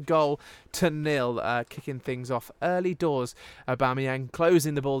 1-0. Kicking things off early doors. Aubameyang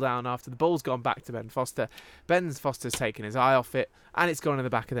closing the ball down after the ball's gone back to Ben Foster. Ben Foster's taken his eye off it, and it's gone in the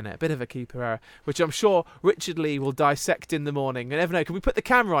back of the net. Bit of a keeper error, which I'm sure Richard Lee will dissect in the morning. You never know. Can we put the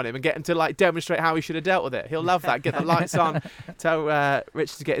camera on him and get him to demonstrate how he should have dealt with it? He'll love that. Get the lights on. Tell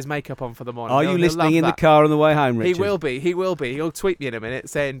Richard to get his makeup on for the morning. Are you listening in the car on the way home, Richard? He will be. He'll tweet me in a minute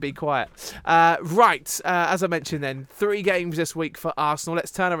saying be quiet. As I mentioned then, 3 games this week for Arsenal.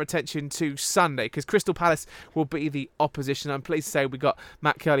 Let's turn our attention to Sunday because Crystal Palace will be the opposition. I'm pleased to say we got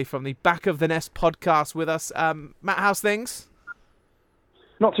Matt Curley from the Back of the Nest podcast with us. Matt, how's things?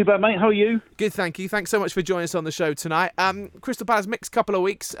 Not too bad, mate. How are you? Good, thank you. Thanks so much for joining us on the show tonight. Crystal Palace mixed couple of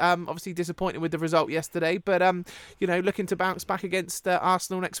weeks. Obviously disappointed with the result yesterday, but looking to bounce back against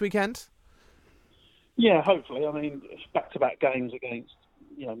Arsenal next weekend. Yeah, hopefully. I mean, back-to-back games against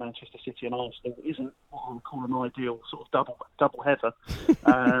Manchester City and Arsenal isn't what I would call an ideal sort of double header.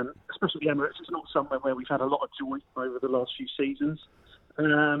 Especially the Emirates. It's not somewhere where we've had a lot of joy over the last few seasons.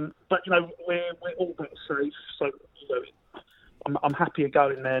 But we're all but safe. So I'm happier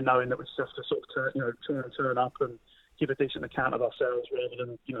going there knowing that we just have to sort of turn up and give a decent account of ourselves rather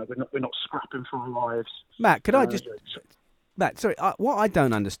than we're not scrapping for our lives. Matt, could I just? Matt, sorry, what I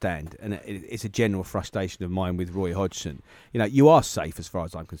don't understand, and it's a general frustration of mine with Roy Hodgson. You are safe as far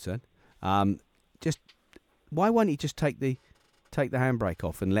as I'm concerned. Just why won't he just take the handbrake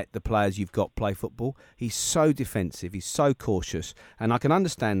off and let the players you've got play football? He's so defensive, he's so cautious, and I can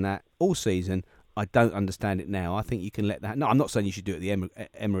understand that all season. I don't understand it now. I think you can let that. No, I'm not saying you should do it at the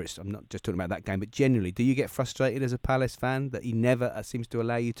Emirates. I'm not just talking about that game, but generally, do you get frustrated as a Palace fan that he never seems to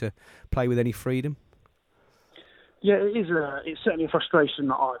allow you to play with any freedom? Yeah, it is. It's certainly a frustration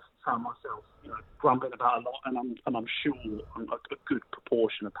that I've found myself, grumbling about a lot, and I'm sure a good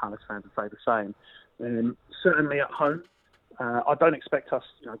proportion of Palace fans would say the same. Certainly at home, I don't expect us,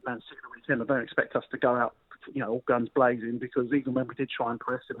 Man City the weekend. I don't expect us to go out, all guns blazing, because even when we did try and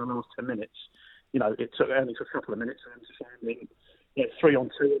press in the last 10 minutes, it only took a couple of minutes for them to find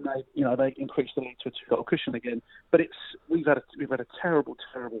 3-on-2, and they increased the lead to a 2-goal cushion again. But we've had a terrible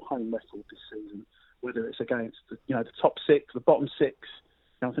home record this season. Whether it's against the top 6, the bottom 6,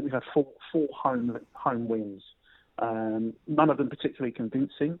 I think we've had four home wins. None of them particularly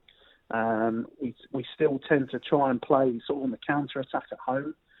convincing. We still tend to try and play sort of on the counter attack at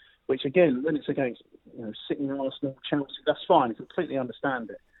home, which again, when it's against City, Arsenal, Chelsea, that's fine. I completely understand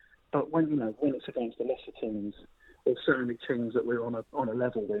it. But when it's against the lesser teams, or certainly teams that we're on a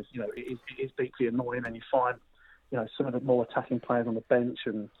level with, it is deeply annoying, and you find some of the more attacking players on the bench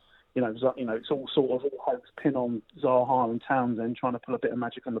and. It's all sort of all hopes pin on Zaha and Townsend trying to pull a bit of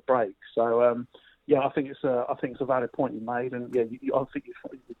magic on the break. So, I think it's a valid point you made, and I think you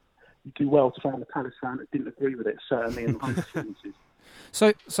do well to find a Palace fan that didn't agree with it, certainly in the home performances.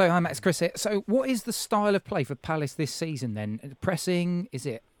 So hi Max, Chris here. So, what is the style of play for Palace this season then? Pressing?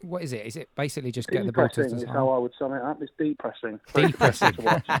 What is it? Is it basically just get the ball to is how I would sum it up. It's depressing. Depressing.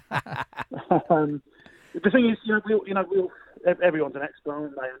 The thing is, everyone's an expert,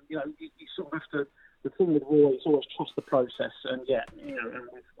 aren't they? And, you sort of have to. The thing with Roy is always trust the process, and and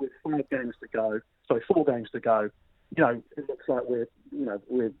with 4 games to go, it looks like we're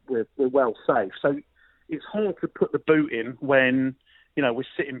well safe. So it's hard to put the boot in when we're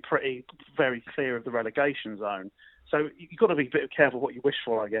sitting very clear of the relegation zone. So you've got to be a bit careful what you wish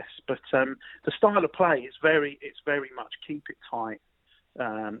for, I guess. But the style of play is very much keep it tight,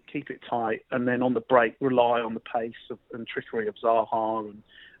 and then on the break rely on the pace and trickery of Zaha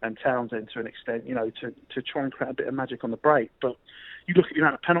and Townsend to an extent, to try and create a bit of magic on the break. But you look at the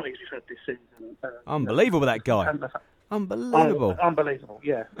amount of penalties we've had this season. Unbelievable, that guy. Unbelievable. Unbelievable,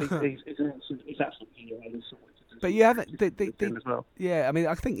 yeah. He's absolutely hero. He's sorted But you haven't. As well. Yeah, I mean,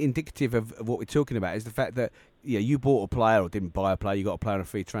 I think indicative of what we're talking about is the fact that you bought a player or didn't buy a player. You got a player on a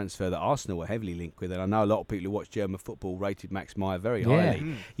free transfer that Arsenal were heavily linked with, and I know a lot of people who watch German football rated Max Meyer very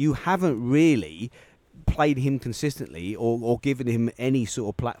highly. You haven't really played him consistently or given him any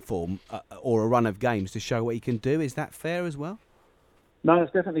sort of platform or a run of games to show what he can do. Is that fair as well? No,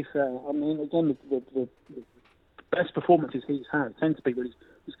 it's definitely fair. I mean, again, the best performances he's had tend to be when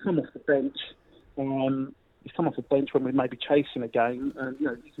he's come off the bench. He's come off the bench when we may be chasing a game, and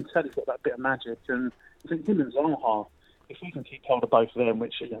you can tell he's got that bit of magic. And I think him and Zaha, if we can keep hold of both of them,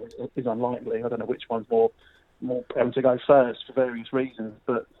 which is unlikely, I don't know which one's more prone to go first for various reasons.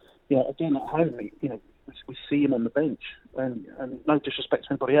 But again at home, we see him on the bench, and no disrespect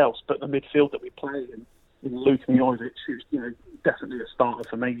to anybody else, but the midfield that we play in Luka Jovic, who's definitely a starter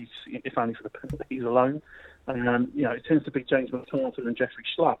for me, if only for the penalties alone. It tends to be James McArthur and Jeffrey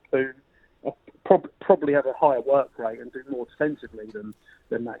Schlupp, who probably have a higher work rate and do more defensively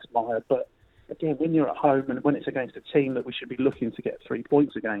than Max Meyer. But again, when you're at home and when it's against a team that we should be looking to get 3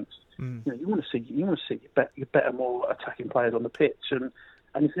 points against, you want to see your better, more attacking players on the pitch. And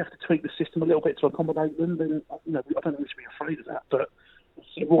if you have to tweak the system a little bit to accommodate them, then I don't think we should be afraid of that. But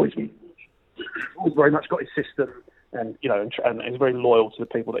Roy's very much got his system, and he's very loyal to the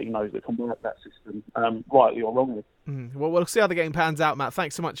people that he knows that can work that system, rightly or wrongly. Well, we'll see how the game pans out, Matt.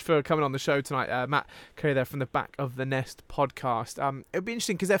 Thanks so much for coming on the show tonight. Matt Curry there from the Back of the Nest podcast. It'll be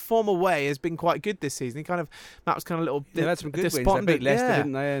interesting because their form away has been quite good this season. Matt was kind of a little had some good despondent. Wins. They beat Leicester,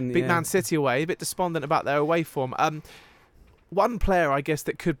 didn't they? And, beat Man City away, a bit despondent about their away form. One player, I guess,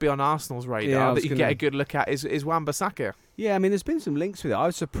 that could be on Arsenal's radar that you get a good look at is Wan-Bissaka. Yeah, I mean, there's been some links with it. I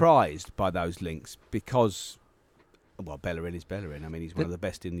was surprised by those links because, Bellerin is Bellerin. I mean, he's one of the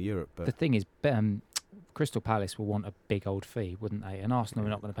best in Europe. But the thing is, Crystal Palace will want a big old fee, wouldn't they? And Arsenal are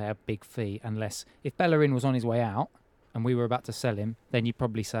not going to pay a big fee unless... If Bellerin was on his way out and we were about to sell him, then you'd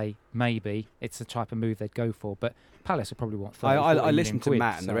probably say maybe it's the type of move they'd go for. But Palace will probably want 30, I listened to quid,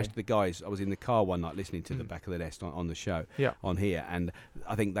 Matt and the rest of the guys. I was in the car one night listening to the Back of the Nest on the show on here, and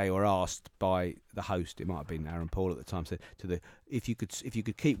I think they were asked by the host, it might have been Aaron Paul at the time, said if you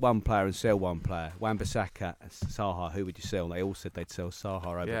could keep one player and sell one player, Wan-Bissaka and Zaha, who would you sell? And they all said they'd sell Zaha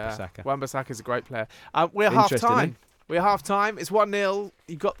over Bissaka. Wan-Bissaka's a great player. We're half time. We're half time. It's 1-0.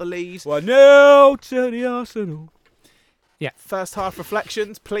 You got the lead. 1-0 to the Arsenal. Yeah. First half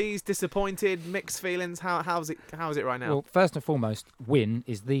reflections, pleased, disappointed, mixed feelings. How's it right now? Well, first and foremost, win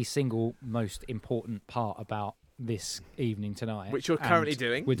is the single most important part about this evening tonight, which you're currently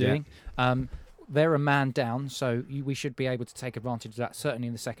doing. We're doing. They're a man down, so we should be able to take advantage of that, certainly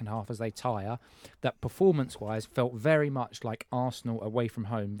in the second half as they tire. That performance-wise felt very much like Arsenal away from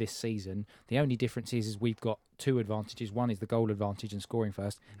home this season. The only difference is we've got two advantages. One is the goal advantage and scoring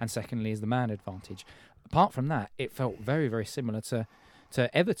first, and secondly is the man advantage. Apart from that, it felt very, very similar to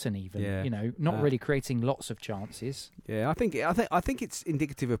Everton even, not really creating lots of chances. Yeah, I think it's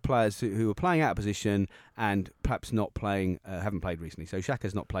indicative of players who are playing out of position and perhaps not playing, haven't played recently. So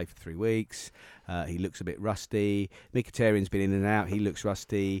Xhaka's not played for 3 weeks. He looks a bit rusty. Mkhitaryan's been in and out. He looks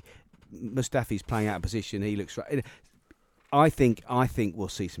rusty. Mustafi's playing out of position. He looks rusty. I think we'll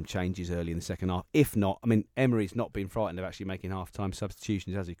see some changes early in the second half. If not, I mean, Emery's not been frightened of actually making half-time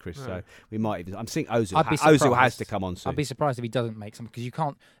substitutions, has he, Chris? No. So we might even... I'm thinking Ozil has to come on soon. I'd be surprised if he doesn't make some, because you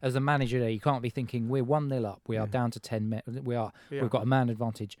can't, as a manager there, you can't be thinking, we're 1-0 up, we are down to 10 men, we've got a man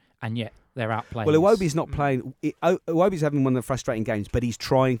advantage, and yet they're outplaying. Well, Iwobi's not playing... Iwobi's having one of the frustrating games, but he's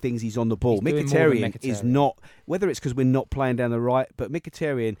trying things, he's on the ball. Mkhitaryan is not... Whether it's because we're not playing down the right, but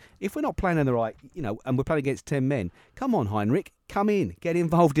Mkhitaryan, if we're not playing down the right, and we're playing against 10 men, come on, Heinrich, come in, get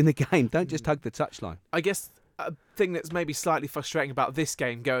involved in the game. Don't just hug the touchline. I guess a thing that's maybe slightly frustrating about this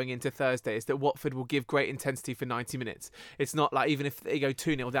game going into Thursday is that Watford will give great intensity for 90 minutes. It's not like even if they go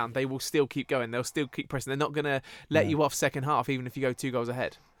 2-0 down, they will still keep going. They'll still keep pressing. They're not going to let you off second half, even if you go 2 goals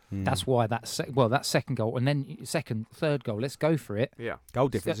ahead. That's why that second goal and then third goal. Let's go for it. Yeah, goal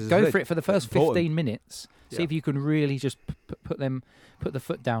difference. Go for it for the first 15 minutes. See if you can really just put the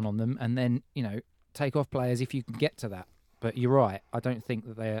foot down on them, and then take off players if you can get to that. But you're right. I don't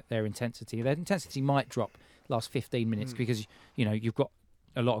think that their intensity might drop last 15 minutes because you've got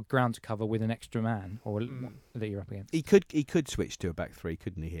a lot of ground to cover with an extra man that you're up against. He could switch to a back three,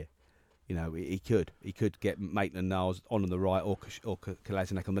 couldn't he? Here. He could get Maitland-Niles on the right or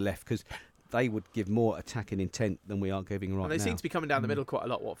Kolasinac on the left, because they would give more attacking intent than we are giving right now. And they seem to be coming down the middle quite a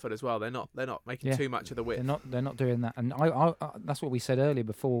lot, Watford as well. They're not making too much of the width. They're not doing that. And I that's what we said earlier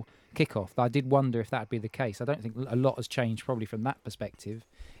before kick-off. I did wonder if that would be the case. I don't think a lot has changed probably from that perspective.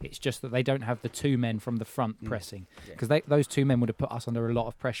 It's just that they don't have the two men from the front pressing. Because those two men would have put us under a lot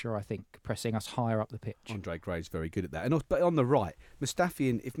of pressure, I think, pressing us higher up the pitch. Andre Gray's very good at that. But on the right,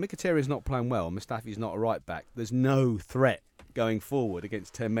 Mustafi, if Mkhitaryan's not playing well, Mustafi's not a right back, there's no threat going forward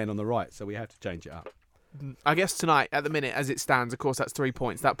against 10 men on the right, so we have to change it up. I guess tonight, at the minute, as it stands, of course, that's 3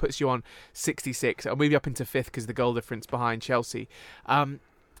 points. That puts you on 66. I'll move you up into 5th because the goal difference behind Chelsea.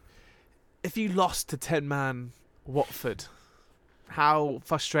 If you lost to 10-man Watford, how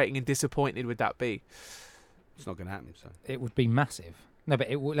frustrating and disappointed would that be? It's not going to happen, so. It would be massive. No, but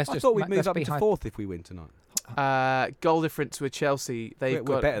I thought we'd move up into 4th if we win tonight. Goal difference with Chelsea. We're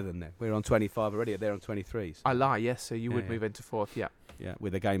better than them. We're on 25 already. They're on 23. So. I lie, yes. So you would move into 4th, yeah. Yeah,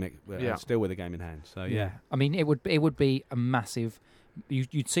 with a game, still with a game in hand. So yeah. I mean, it would be a massive.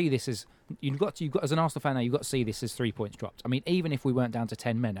 You'd see this as you've got as an Arsenal fan now. You've got to see this as 3 points dropped. I mean, even if we weren't down to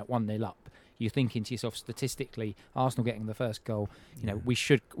 10 men at 1-0 up, you're thinking to yourself statistically, Arsenal getting the first goal.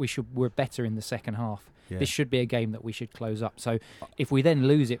 We're better in the second half. Yeah. This should be a game that we should close up. So if we then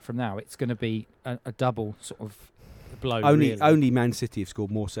lose it from now, it's going to be a double sort of blow. Only Man City have scored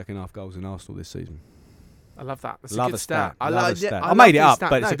more second half goals than Arsenal this season. I love that. That's love a good stat. I made it up,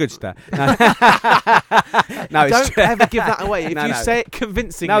 but it's a good stat. No, don't ever give that away. If you say it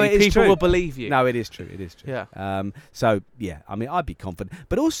convincingly, people will believe you. No, it is true. It is true. Yeah. I mean, I'd be confident.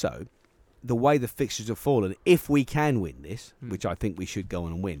 But also, the way the fixtures have fallen, if we can win this, which I think we should go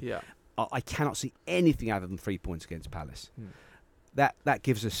on and win, I cannot see anything other than 3 points against Palace. That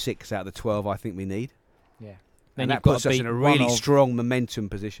gives us 6 out of the 12 I think we need. Yeah. And that puts us in a really strong momentum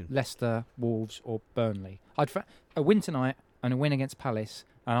position. Leicester, Wolves, or Burnley. A win tonight and a win against Palace,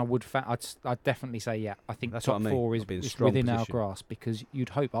 and I'd definitely say, I think that's top what I mean. 4 is within our grasp, because you'd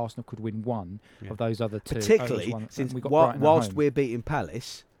hope Arsenal could win one of those other two. Particularly since whilst we're beating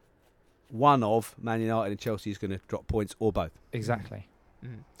Palace, one of Man United and Chelsea is going to drop points, or both. Exactly.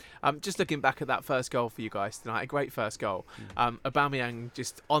 Just looking back at that first goal for you guys tonight, a great first goal. Aubameyang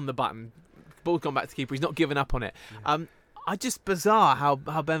just on the button. Ball's gone back to keeper. He's not given up on it. Just bizarre how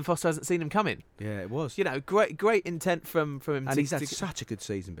Ben Foster hasn't seen him coming. Yeah, it was. Great intent from him. And he's had such a good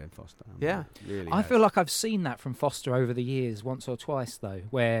season, Ben Foster. I feel like I've seen that from Foster over the years, once or twice though,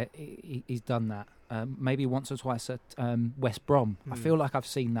 where he's done that. Maybe once or twice at West Brom. I feel like I've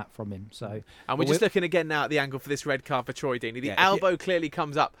seen that from him. So, and we're just looking again now at the angle for this red card for Troy Deeney. The elbow clearly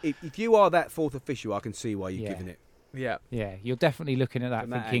comes up. If you are that fourth official, I can see why you're giving it. Yeah, you're definitely looking at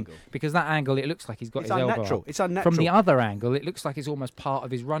that thinking, because that angle, it looks like he's got his elbow up. It's unnatural. From the other angle, it looks like it's almost part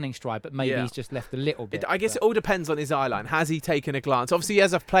of his running stride, but maybe he's just left a little bit. I guess it all depends on his eye line. Has he taken a glance? Obviously,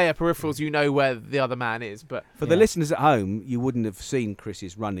 as a player peripherals, you know where the other man is. But for the listeners at home, you wouldn't have seen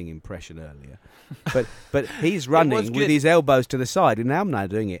Chris's running impression earlier, but he's running with his elbows to the side, and now I'm now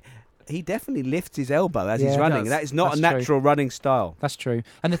doing it. He definitely lifts his elbow as he's running. That is not a natural running style. That's true.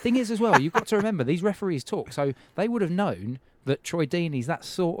 And the thing is as well, you've got to remember, these referees talk, so they would have known that Troy Deeney's that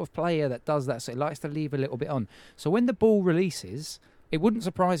sort of player that does that, so he likes to leave a little bit on. So when the ball releases, it wouldn't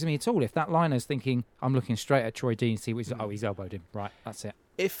surprise me at all if that liner's thinking, I'm looking straight at Troy Deeney to see he's elbowed him. Right, that's it.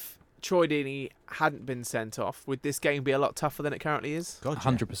 If Troy Deeney hadn't been sent off, would this game be a lot tougher than it currently is?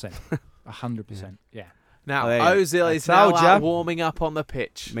 100%. 100%, yeah. Now, Ozil is now warming up on the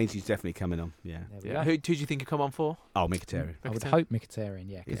pitch. Means he's definitely coming on, Who do you think he'll come on for? Oh, Mkhitaryan. I would hope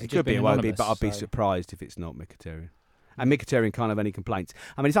Mkhitaryan, It could be, it won't be, but I'd be surprised if it's not Mkhitaryan. And Mkhitaryan can't have any complaints.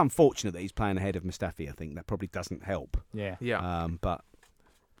 I mean, it's unfortunate that he's playing ahead of Mustafi. I think that probably doesn't help. Yeah. But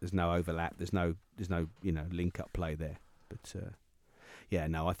there's no overlap. There's no link-up play there. But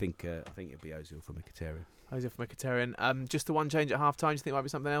I think it'd be Ozil for Mkhitaryan. Ozil for Mkhitaryan. Just the one change at half-time. Do you think it might be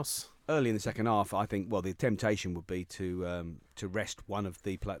something else? Early in the second half, I think. Well, the temptation would be to rest one of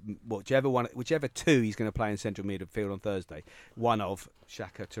the whichever two he's going to play in central midfield on Thursday. One of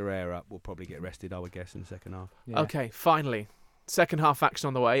Xhaka, Torreira will probably get rested, I would guess, in the second half. Yeah. Okay, finally, second half action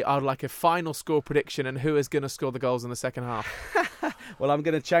on the way. I'd like a final score prediction and who is going to score the goals in the second half. Well, I'm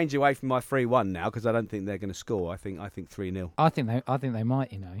going to change away from my 3-1 now because I don't think they're going to score. I think 3-0. I think they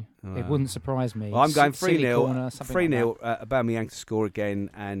might. It wouldn't surprise me. Well, I'm going 3-0. 3-0. Aubameyang to score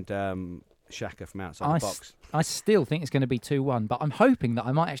again, and Xhaka from outside the box. I still think it's going to be 2-1, but I'm hoping that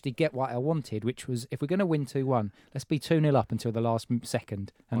I might actually get what I wanted, which was if we're going to win 2-1, let's be 2-0 up until the last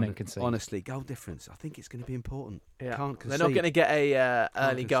second and then concede. Honestly, goal difference. I think it's going to be important. Yeah. Can't concede. They're not going to get a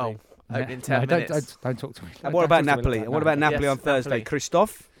early goal. Opening 10 minutes. Don't talk to me. And what about Napoli? And what about Napoli on Thursday? Napoli.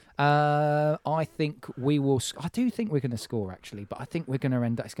 Christophe? I think we will. I do think we're going to score actually, but I think we're going to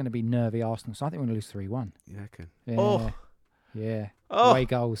end up. It's going to be nervy Arsenal, so I think we're going to lose 3-1. You reckon? Yeah. Oh. Yeah. Oh. Away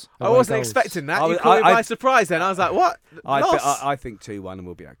goals. I Away wasn't goals. expecting that. I You was- caught me I- by surprise then. I was like, what? Loss? I think 2-1 and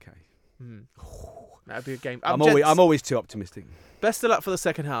we'll be okay. That'd be a game. I'm gents, always too optimistic. best of luck for the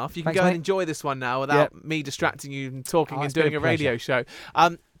second half. You can Thanks, go and mate. enjoy this one now without me distracting you and talking Oh, and it's been doing a a radio show.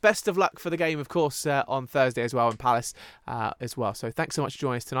 Best of luck for the game, of course, on Thursday as well in Palace as well. So thanks so much for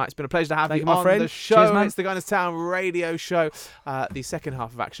joining us tonight. It's been a pleasure to have Thank you you, my on friend. the show. Cheers, mate. It's the Gunners Town radio show. The second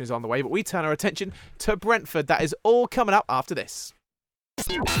half of action is on the way, but we turn our attention to Brentford. That is all coming up after this.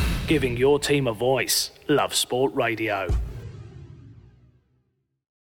 Giving your team a voice. Love Sport Radio.